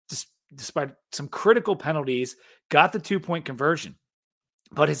 despite some critical penalties, got the 2-point conversion.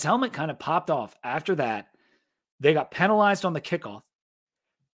 But his helmet kind of popped off after that. They got penalized on the kickoff.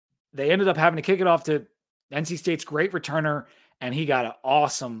 They ended up having to kick it off to NC State's great returner, and he got an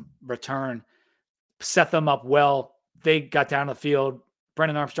awesome return, set them up well. They got down the field.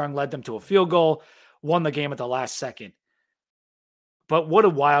 Brennan Armstrong led them to a field goal, won the game at the last second. But what a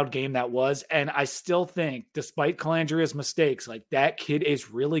wild game that was. And I still think, despite Calandria's mistakes, like that kid is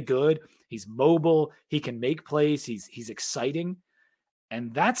really good. He's mobile. He can make plays. He's exciting.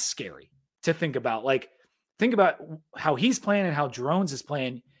 And that's scary to think about. Like think about how he's playing and how Drones is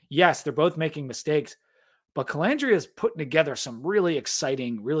playing. Yes, they're both making mistakes, but Calandria is putting together some really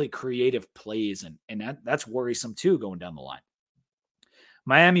exciting, really creative plays, and that's worrisome too going down the line.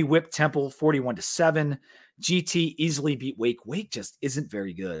 Miami whipped Temple 41-7. GT easily beat Wake. Wake just isn't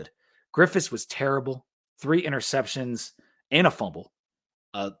very good. Griffiths was terrible. 3 interceptions and a fumble.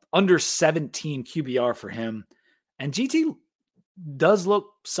 Under 17 QBR for him. And GT does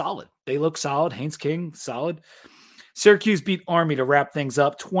look solid. They look solid. Haynes King, solid. Syracuse beat Army to wrap things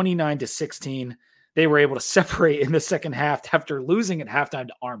up 29-16. They were able to separate in the second half after losing at halftime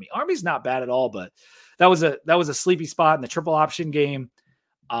to Army. Army's not bad at all, but that was a sleepy spot in the triple option game.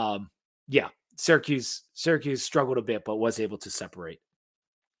 Syracuse struggled a bit, but was able to separate.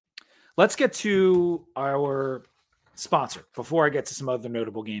 Let's get to our sponsor before I get to some other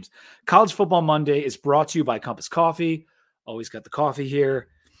notable games. College Football Monday is brought to you by Compass Coffee. Always got the coffee here.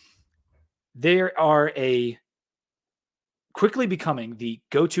 They are quickly becoming the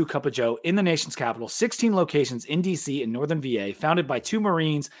go-to cup of joe in the nation's capital. 16 locations in DC and Northern VA, founded by 2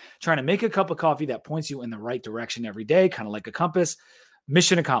 Marines trying to make a cup of coffee that points you in the right direction every day, kind of like a compass.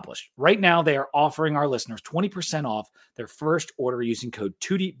 Mission accomplished. Right now, they are offering our listeners 20% off their first order using code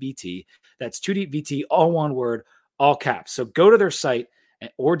 2DEEPVT. That's 2DEEPVT, all one word, all caps. So go to their site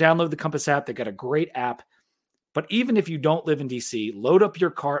or download the Compass app. They got a great app. But even if you don't live in DC, load up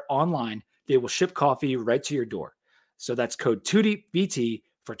your cart online. They will ship coffee right to your door. So that's code 2DEEPVT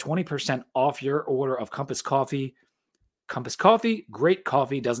for 20% off your order of Compass Coffee. Compass Coffee, great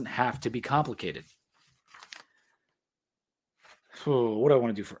coffee, doesn't have to be complicated. What do I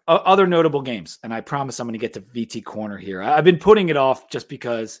want to do for other notable games? And I promise I'm going to get to VT Corner here. I've been putting it off just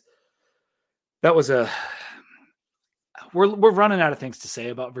because that was we're running out of things to say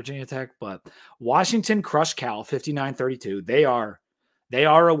about Virginia Tech, but Washington crushed Cal 59-32. They are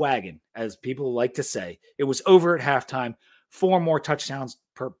a wagon, as people like to say. It was over at halftime. 4 more touchdowns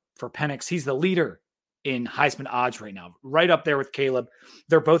for Penix. He's the leader in Heisman odds right now, right up there with Caleb.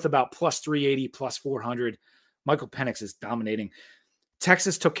 They're both about plus 380, plus 400. Michael Penix is dominating.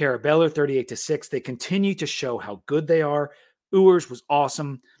 Texas took care of Baylor 38-6. They continue to show how good they are. Ewers was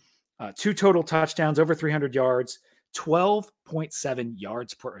awesome. 2 total touchdowns, over 300 yards, 12.7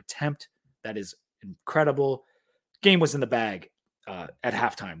 yards per attempt. That is incredible. Game was in the bag at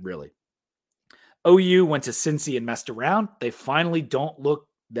halftime, really. OU went to Cincy and messed around. They finally don't look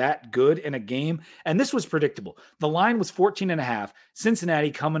that good in a game. And this was predictable. The line was 14.5. Cincinnati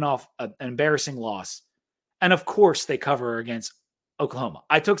coming off an embarrassing loss. And of course, they cover against Oklahoma.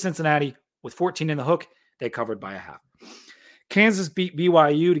 I took Cincinnati with 14 in the hook. They covered by a half. Kansas beat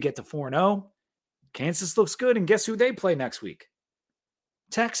BYU to get to 4-0. Kansas looks good. And guess who they play next week?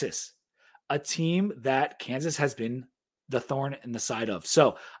 Texas, a team that Kansas has been the thorn in the side of.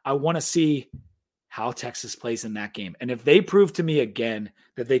 So I want to see how Texas plays in that game. And if they prove to me again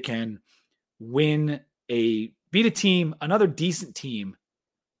that they can beat a team, another decent team,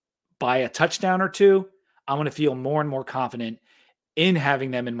 by a touchdown or 2, I'm going to feel more and more confident in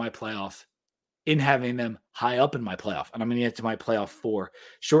having them in my playoff, in having them high up in my playoff. And I'm going to get to my playoff 4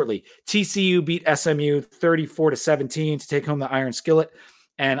 shortly. TCU beat SMU 34-17 to take home the Iron Skillet.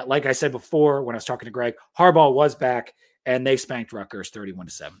 And like I said before, when I was talking to Greg, Harbaugh was back and they spanked Rutgers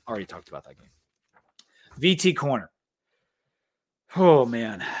 31-7. Already talked about that game. VT Corner. Oh,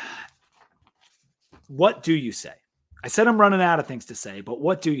 man. What do you say? I said I'm running out of things to say, but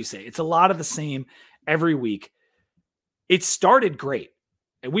what do you say? It's a lot of the same every week. It started great.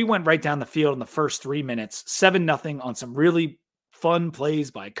 And we went right down the field in the first 3 minutes, 7-0 on some really fun plays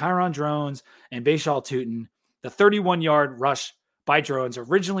by Kyron Drones and Bashal Tootin. The 31-yard rush by Drones,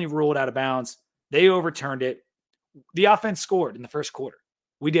 originally ruled out of bounds. They overturned it. The offense scored in the first quarter.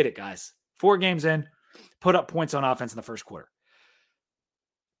 We did it, guys. 4 games in, put up points on offense in the first quarter.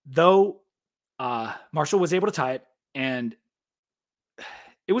 Though Marshall was able to tie it, and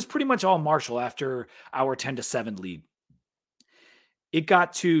it was pretty much all Marshall after our 10-7 lead. It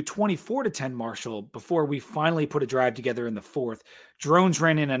got to 24-10 Marshall before we finally put a drive together in the 4th. Drones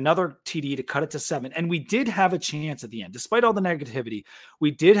ran in another TD to cut it to 7. And we did have a chance at the end. Despite all the negativity,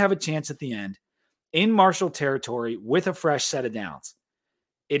 we did have a chance at the end in Marshall territory with a fresh set of downs.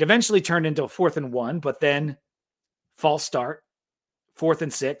 It eventually turned into a 4th and 1, but then false start, 4th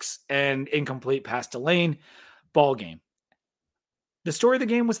and 6, and incomplete pass to Lane, ball game. The story of the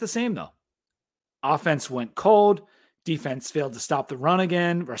game was the same, though. Offense went cold. Defense failed to stop the run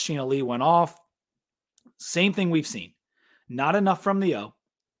again. Rashina Lee went off. Same thing we've seen. Not enough from the O.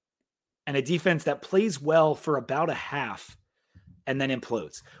 And a defense that plays well for about a half and then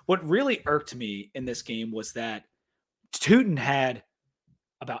implodes. What really irked me in this game was that Tootin had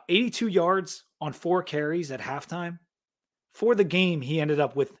about 82 yards on 4 carries at halftime. For the game, he ended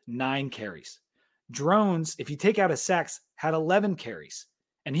up with 9 carries. Drones, if you take out his sacks, had 11 carries,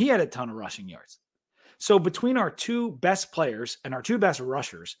 and he had a ton of rushing yards. So between our 2 best players and our 2 best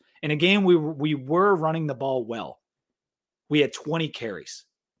rushers, in a game we were running the ball well, we had 20 carries.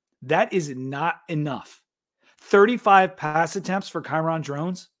 That is not enough. 35 pass attempts for Kyron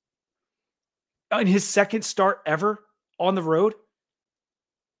Drones in his second start ever on the road.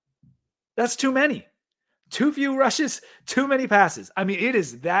 That's too many. Too few rushes, too many passes. I mean, it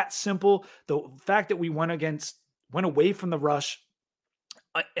is that simple. The fact that we went away from the rush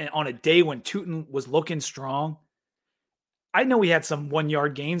on a day when Tootin was looking strong. I know he had some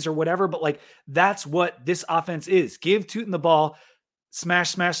 1-yard gains or whatever, but like that's what this offense is. Give Tootin the ball,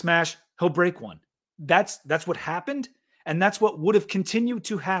 smash, smash, smash. He'll break one. That's what happened, and that's what would have continued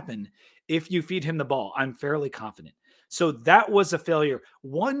to happen if you feed him the ball. I'm fairly confident. So that was a failure.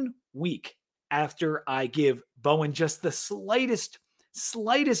 1 week after I give Bowen just the slightest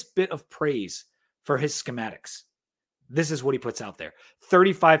bit of praise for his schematics. This is what he puts out there.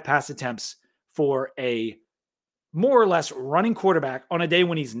 35 pass attempts for a more or less running quarterback on a day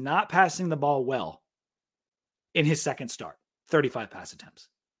when he's not passing the ball well in his second start. 35 pass attempts.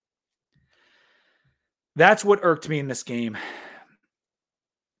 That's what irked me in this game.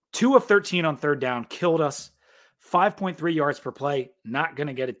 2 of 13 on third down killed us. 5.3 yards per play. Not going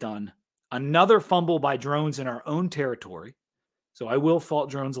to get it done. Another fumble by Drones in our own territory. So I will fault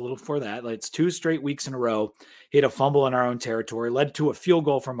Drones a little for that. It's 2 straight weeks in a row. He had a fumble in our own territory. Led to a field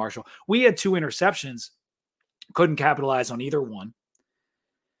goal from Marshall. We had 2 interceptions. Couldn't capitalize on either one.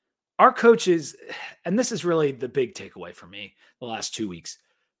 Our coaches, and this is really the big takeaway for me the last 2 weeks.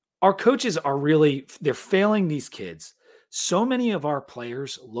 Our coaches they're failing these kids. So many of our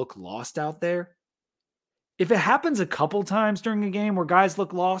players look lost out there. If it happens a couple times during a game where guys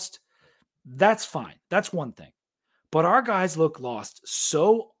look lost, that's fine. That's one thing. But our guys look lost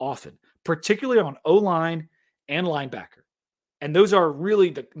so often, particularly on O-line and linebacker. And those are really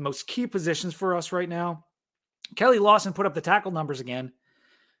the most key positions for us right now. Kelly Lawson put up the tackle numbers again.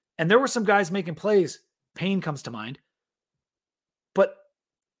 And there were some guys making plays. Payne comes to mind. But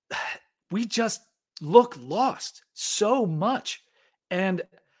we just look lost so much. And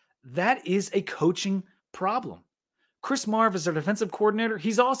that is a coaching problem. Chris Marv is our defensive coordinator.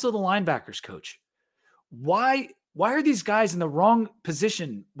 He's also the linebackers coach. Why are these guys in the wrong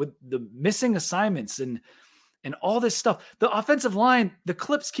position with the missing assignments and all this stuff? The offensive line, the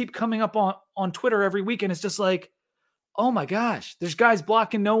clips keep coming up on Twitter every week, and it's just like, oh my gosh, there's guys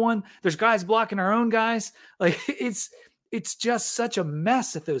blocking no one. There's guys blocking our own guys. Like it's just such a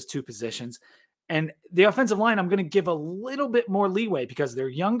mess at those 2 positions. And the offensive line, I'm going to give a little bit more leeway because they're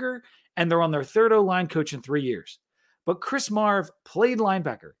younger and they're on their 3rd O-line coach in 3 years. But Chris Marv played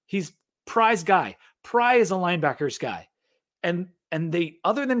linebacker. He's Pry's guy. Pry is a linebackers guy. And they,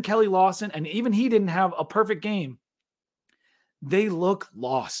 other than Kelly Lawson, and even he didn't have a perfect game, they look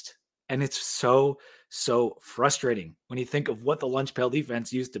lost. And it's so frustrating when you think of what the lunch pail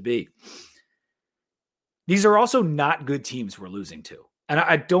defense used to be. These are also not good teams we're losing to. And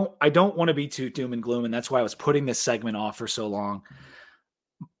I don't want to be too doom and gloom. And that's why I was putting this segment off for so long.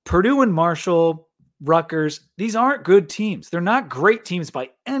 Purdue and Marshall, Rutgers, these aren't good teams. They're not great teams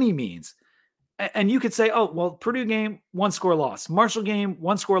by any means. And you could say, oh, well, Purdue game, 1-score loss. Marshall game,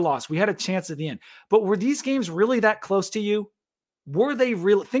 1-score loss. We had a chance at the end. But were these games really that close to you? Were they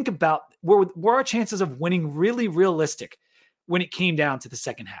real? Think about, were our chances of winning really realistic when it came down to the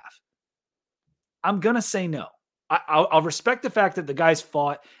second half? I'm going to say no. I'll respect the fact that the guys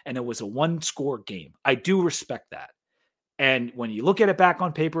fought and it was a 1-score game. I do respect that. And when you look at it back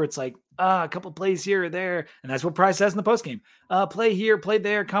on paper, it's like, a couple of plays here or there. And that's what Price says in the postgame. Play here, play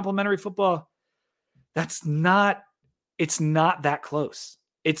there, complimentary football. It's not that close.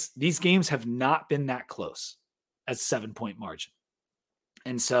 These games have not been that close as 7-point margin.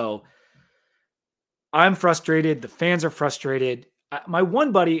 And so I'm frustrated. The fans are frustrated. My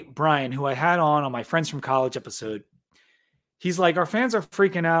one buddy, Brian, who I had on my Friends from College episode, he's like, our fans are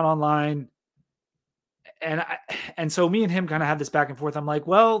freaking out online. And so me and him kind of have this back and forth. I'm like,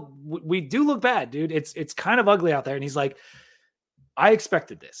 well, we do look bad, dude. It's kind of ugly out there. And he's like, I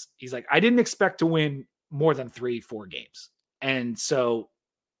expected this. He's like, I didn't expect to win more than 3-4 games. And so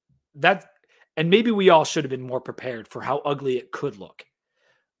and maybe we all should have been more prepared for how ugly it could look.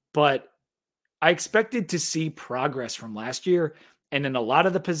 But I expected to see progress from last year. And in a lot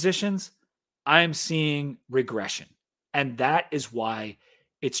of the positions, I'm seeing regression. And that is why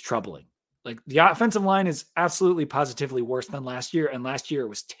it's troubling. Like the offensive line is absolutely positively worse than last year. And last year it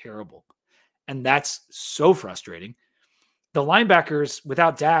was terrible. And that's so frustrating. the linebackers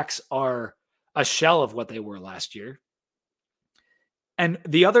without Dax are a shell of what they were last year. And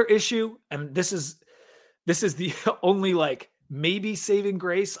the other issue, and this is the only like maybe saving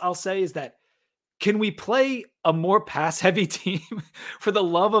grace I'll say, is that can we play a more pass heavy team for the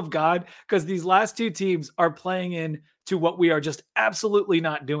love of God? Because these last two teams are playing in to what we are just absolutely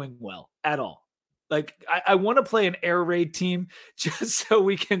not doing well at all. Like I want to play an air raid team just so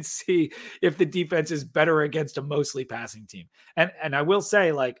we can see if the defense is better against a mostly passing team. And I will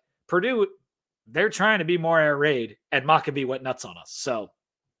say, like, Purdue, they're trying to be more air raid, and Maccabee went nuts on us. So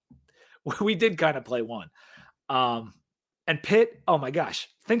we did kind of play one. And Pitt, oh my gosh,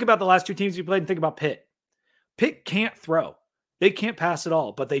 think about the last two teams we played and think about Pitt. Pitt can't throw. They can't pass at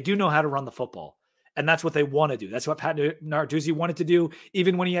all, but they do know how to run the football. And that's what they want to do. That's what Pat Narduzzi wanted to do,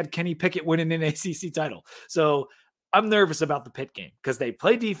 even when he had Kenny Pickett winning an ACC title. So I'm nervous about the Pitt game because they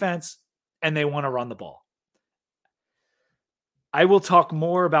play defense and they want to run the ball. I will talk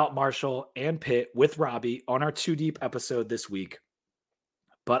more about Marshall and Pitt with Robbie on our 2 Deep episode this week.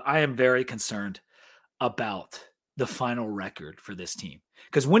 But I am very concerned about the final record for this team.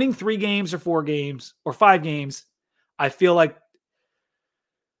 Because winning 3 games or 4 games or 5 games, I feel like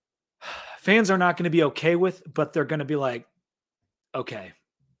fans are not going to be okay with, but they're going to be like, okay,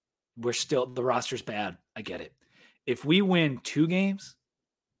 the roster's bad. I get it. If we win 2 games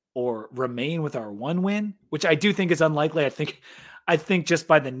or remain with our 1 win, which I do think is unlikely. I think just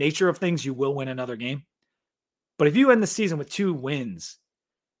by the nature of things, you will win another game. But if you end the season with 2 wins,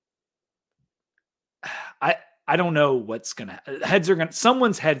 I don't know what's going to,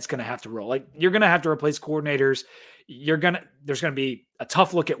 someone's head's going to have to roll. Like, you're going to have to replace coordinators. There's going to be a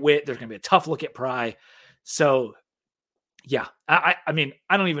tough look at Witt. There's going to be a tough look at Pry. So yeah, I mean,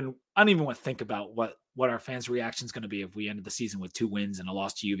 I don't even want to think about what our fans' reaction is going to be if we ended the season with 2 wins and a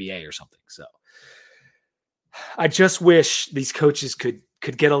loss to UVA or something. So I just wish these coaches could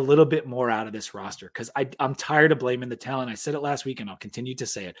get a little bit more out of this roster, because I'm tired of blaming the talent. I said it last week and I'll continue to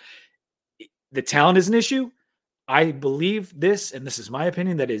say it. The talent is an issue. I believe this, and this is my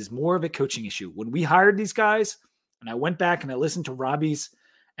opinion, that it is more of a coaching issue. When we hired these guys, and I went back and I listened to Robbie's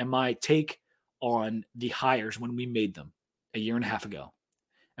and my take on the hires when we made them a year and a half ago.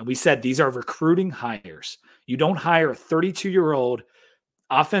 And we said, these are recruiting hires. You don't hire a 32-year-old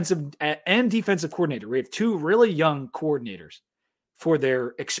offensive and defensive coordinator. We have 2 really young coordinators for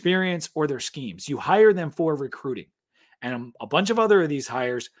their experience or their schemes. You hire them for recruiting. And a bunch of other of these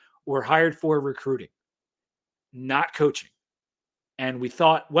hires were hired for recruiting, not coaching. And we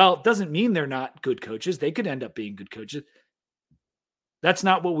thought, well, it doesn't mean they're not good coaches. They could end up being good coaches. That's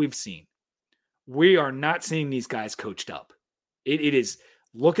not what we've seen. We are not seeing these guys coached up. It is,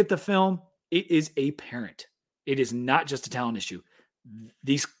 look at the film. It is apparent. It is not just a talent issue.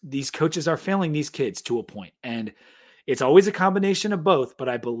 These coaches are failing these kids to a point. And it's always a combination of both, but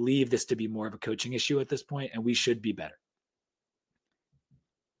I believe this to be more of a coaching issue at this point, and we should be better.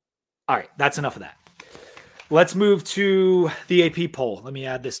 All right, that's enough of that. Let's move to the AP poll. Let me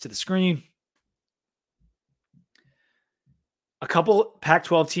add this to the screen. A couple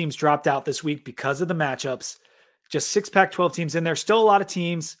Pac-12 teams dropped out this week because of the matchups. Just 6 Pac-12 teams in there. Still a lot of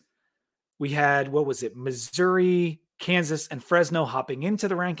teams. We had, Missouri, Kansas, and Fresno hopping into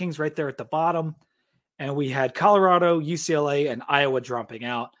the rankings right there at the bottom. And we had Colorado, UCLA, and Iowa dropping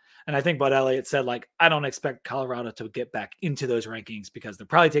out. And I think Bud Elliott said, I don't expect Colorado to get back into those rankings because they're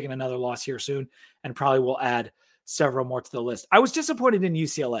probably taking another loss here soon and probably will add several more to the list. I was disappointed in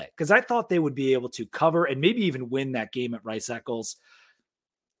UCLA because I thought they would be able to cover and maybe even win that game at Rice-Eccles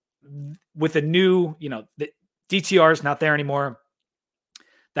with a new, the DTR is not there anymore.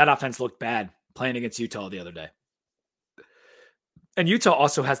 That offense looked bad playing against Utah the other day. And Utah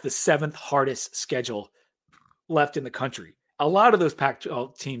also has the 7th hardest schedule left in the country. A lot of those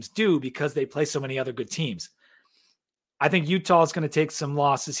Pac-12 teams do because they play so many other good teams. I think Utah is going to take some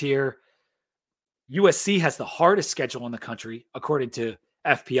losses here. USC has the hardest schedule in the country, according to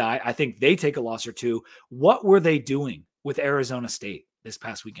FPI. I think they take a loss or 2. What were they doing with Arizona State this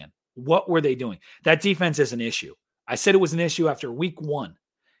past weekend? What were they doing? That defense is an issue. I said it was an issue after week 1,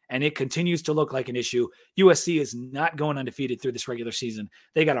 and it continues to look like an issue. USC is not going undefeated through this regular season.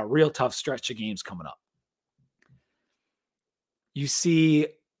 They got a real tough stretch of games coming up. You see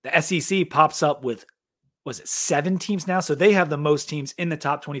the SEC pops up with, 7 teams now? So they have the most teams in the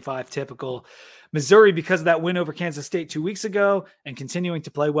top 25, typical. Missouri, because of that win over Kansas State 2 weeks ago and continuing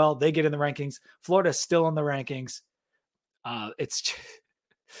to play well, they get in the rankings. Florida's still in the rankings. It's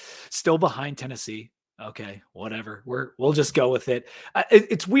still behind Tennessee. Okay, whatever. We'll just go with it.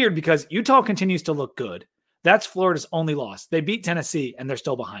 It's weird because Utah continues to look good. That's Florida's only loss. They beat Tennessee and they're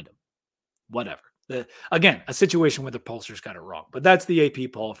still behind them. Whatever. Again, a situation where the pollsters got it wrong. But that's the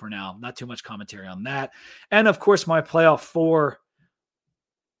AP poll for now. Not too much commentary on that. And, of course, my playoff 4,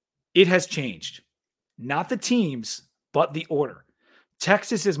 it has changed. Not the teams, but the order.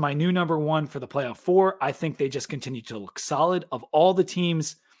 Texas is my new number 1 for the playoff 4. I think they just continue to look solid. Of all the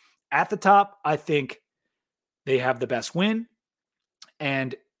teams at the top, I think they have the best win,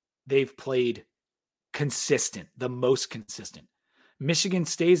 and they've played consistent, the most consistent. Michigan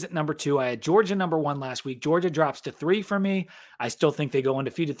stays at number 2. I had Georgia number 1 last week. Georgia drops to 3 for me. I still think they go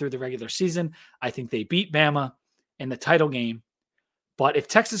undefeated through the regular season. I think they beat Bama in the title game. But if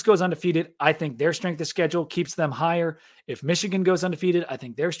Texas goes undefeated, I think their strength of schedule keeps them higher. If Michigan goes undefeated, I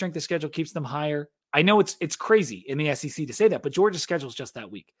think their strength of schedule keeps them higher. I know it's crazy in the SEC to say that, but Georgia's schedule is just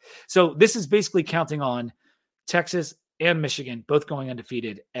that weak. So this is basically counting on Texas and Michigan both going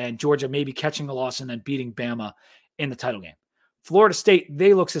undefeated, and Georgia maybe catching a loss and then beating Bama in the title game. Florida State,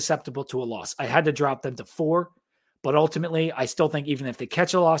 they look susceptible to a loss. I had to drop them to 4, but ultimately I still think even if they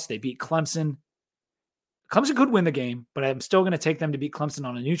catch a loss, they beat Clemson. Clemson could win the game, but I'm still going to take them to beat Clemson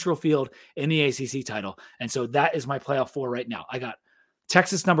on a neutral field in the ACC title. And so that is my playoff 4 right now. I got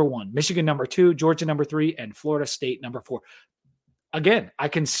Texas number 1, Michigan number 2, Georgia number 3, and Florida State number 4. Again, I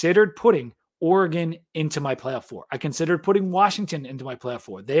considered putting Oregon into my playoff 4. I considered putting Washington into my playoff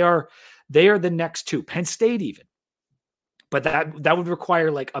 4. They are the next 2, Penn State even. But that would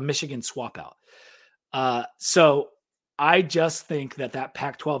require like a Michigan swap out. So I just think that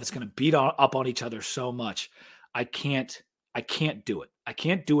Pac-12 is going to beat up on each other so much. I can't do it. I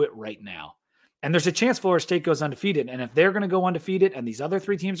can't do it right now. And there's a chance Florida State goes undefeated. And if they're going to go undefeated and these other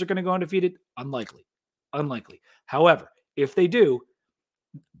 3 teams are going to go undefeated, unlikely. However, if they do,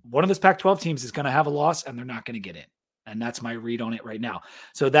 one of those Pac-12 teams is going to have a loss and they're not going to get in. And that's my read on it right now.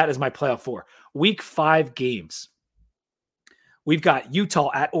 So that is my playoff 4. Week 5 games. We've got Utah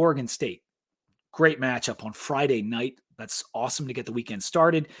at Oregon State. Great matchup on Friday night. That's awesome to get the weekend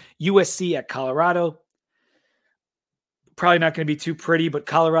started. USC at Colorado. Probably not going to be too pretty, but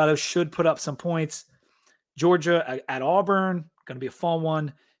Colorado should put up some points. Georgia at Auburn. Going to be a fun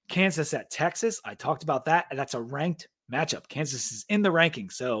one. Kansas at Texas. I talked about that. That's a ranked matchup. Kansas is in the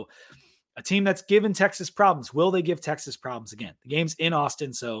rankings. So a team that's given Texas problems. Will they give Texas problems again? The game's in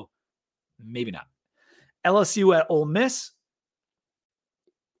Austin, so maybe not. LSU at Ole Miss.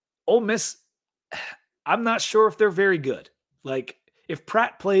 Ole Miss, I'm not sure if they're very good. Like, if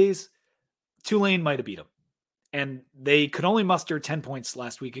Pratt plays, Tulane might have beat them. And they could only muster 10 points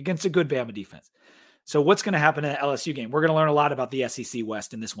last week against a good Bama defense. So what's going to happen in the LSU game? We're going to learn a lot about the SEC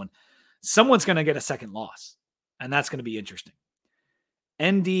West in this one. Someone's going to get a second loss, and that's going to be interesting.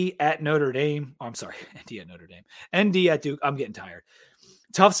 ND at Notre Dame. Oh, I'm sorry, ND at Notre Dame. ND at Duke. I'm getting tired.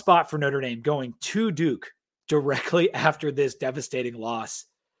 Tough spot for Notre Dame going to Duke directly after this devastating loss.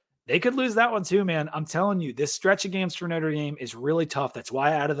 They could lose that one too, man. I'm telling you, this stretch of games for Notre Dame is really tough. That's why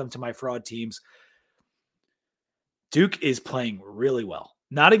I added them to my fraud teams. Duke is playing really well.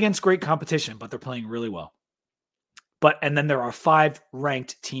 Not against great competition, but they're playing really well. And then there are 5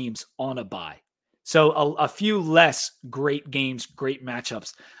 ranked teams on a bye. So a few less great games, great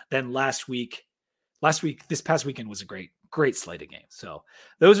matchups than last week. This past weekend was a great slate of games. So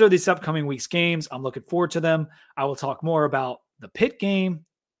those are this upcoming week's games. I'm looking forward to them. I will talk more about the Pitt game.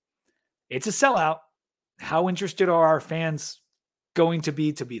 It's a sellout. How interested are our fans going to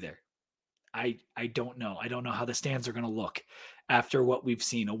be there? I don't know. I don't know how the stands are going to look after what we've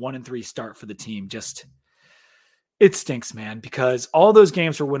seen. A 1-3 start for the team. It stinks, man, because all those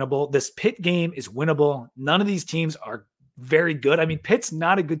games are winnable. This Pitt game is winnable. None of these teams are very good. I mean, Pitt's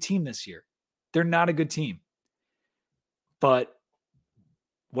not a good team this year. They're not a good team. But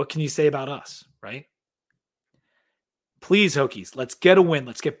what can you say about us, right? Please, Hokies, let's get a win.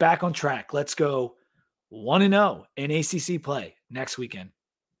 Let's get back on track. Let's go 1-0 in ACC play next weekend.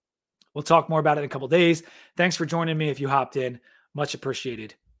 We'll talk more about it in a couple days. Thanks for joining me if you hopped in. Much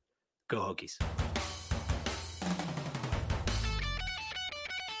appreciated. Go Hokies.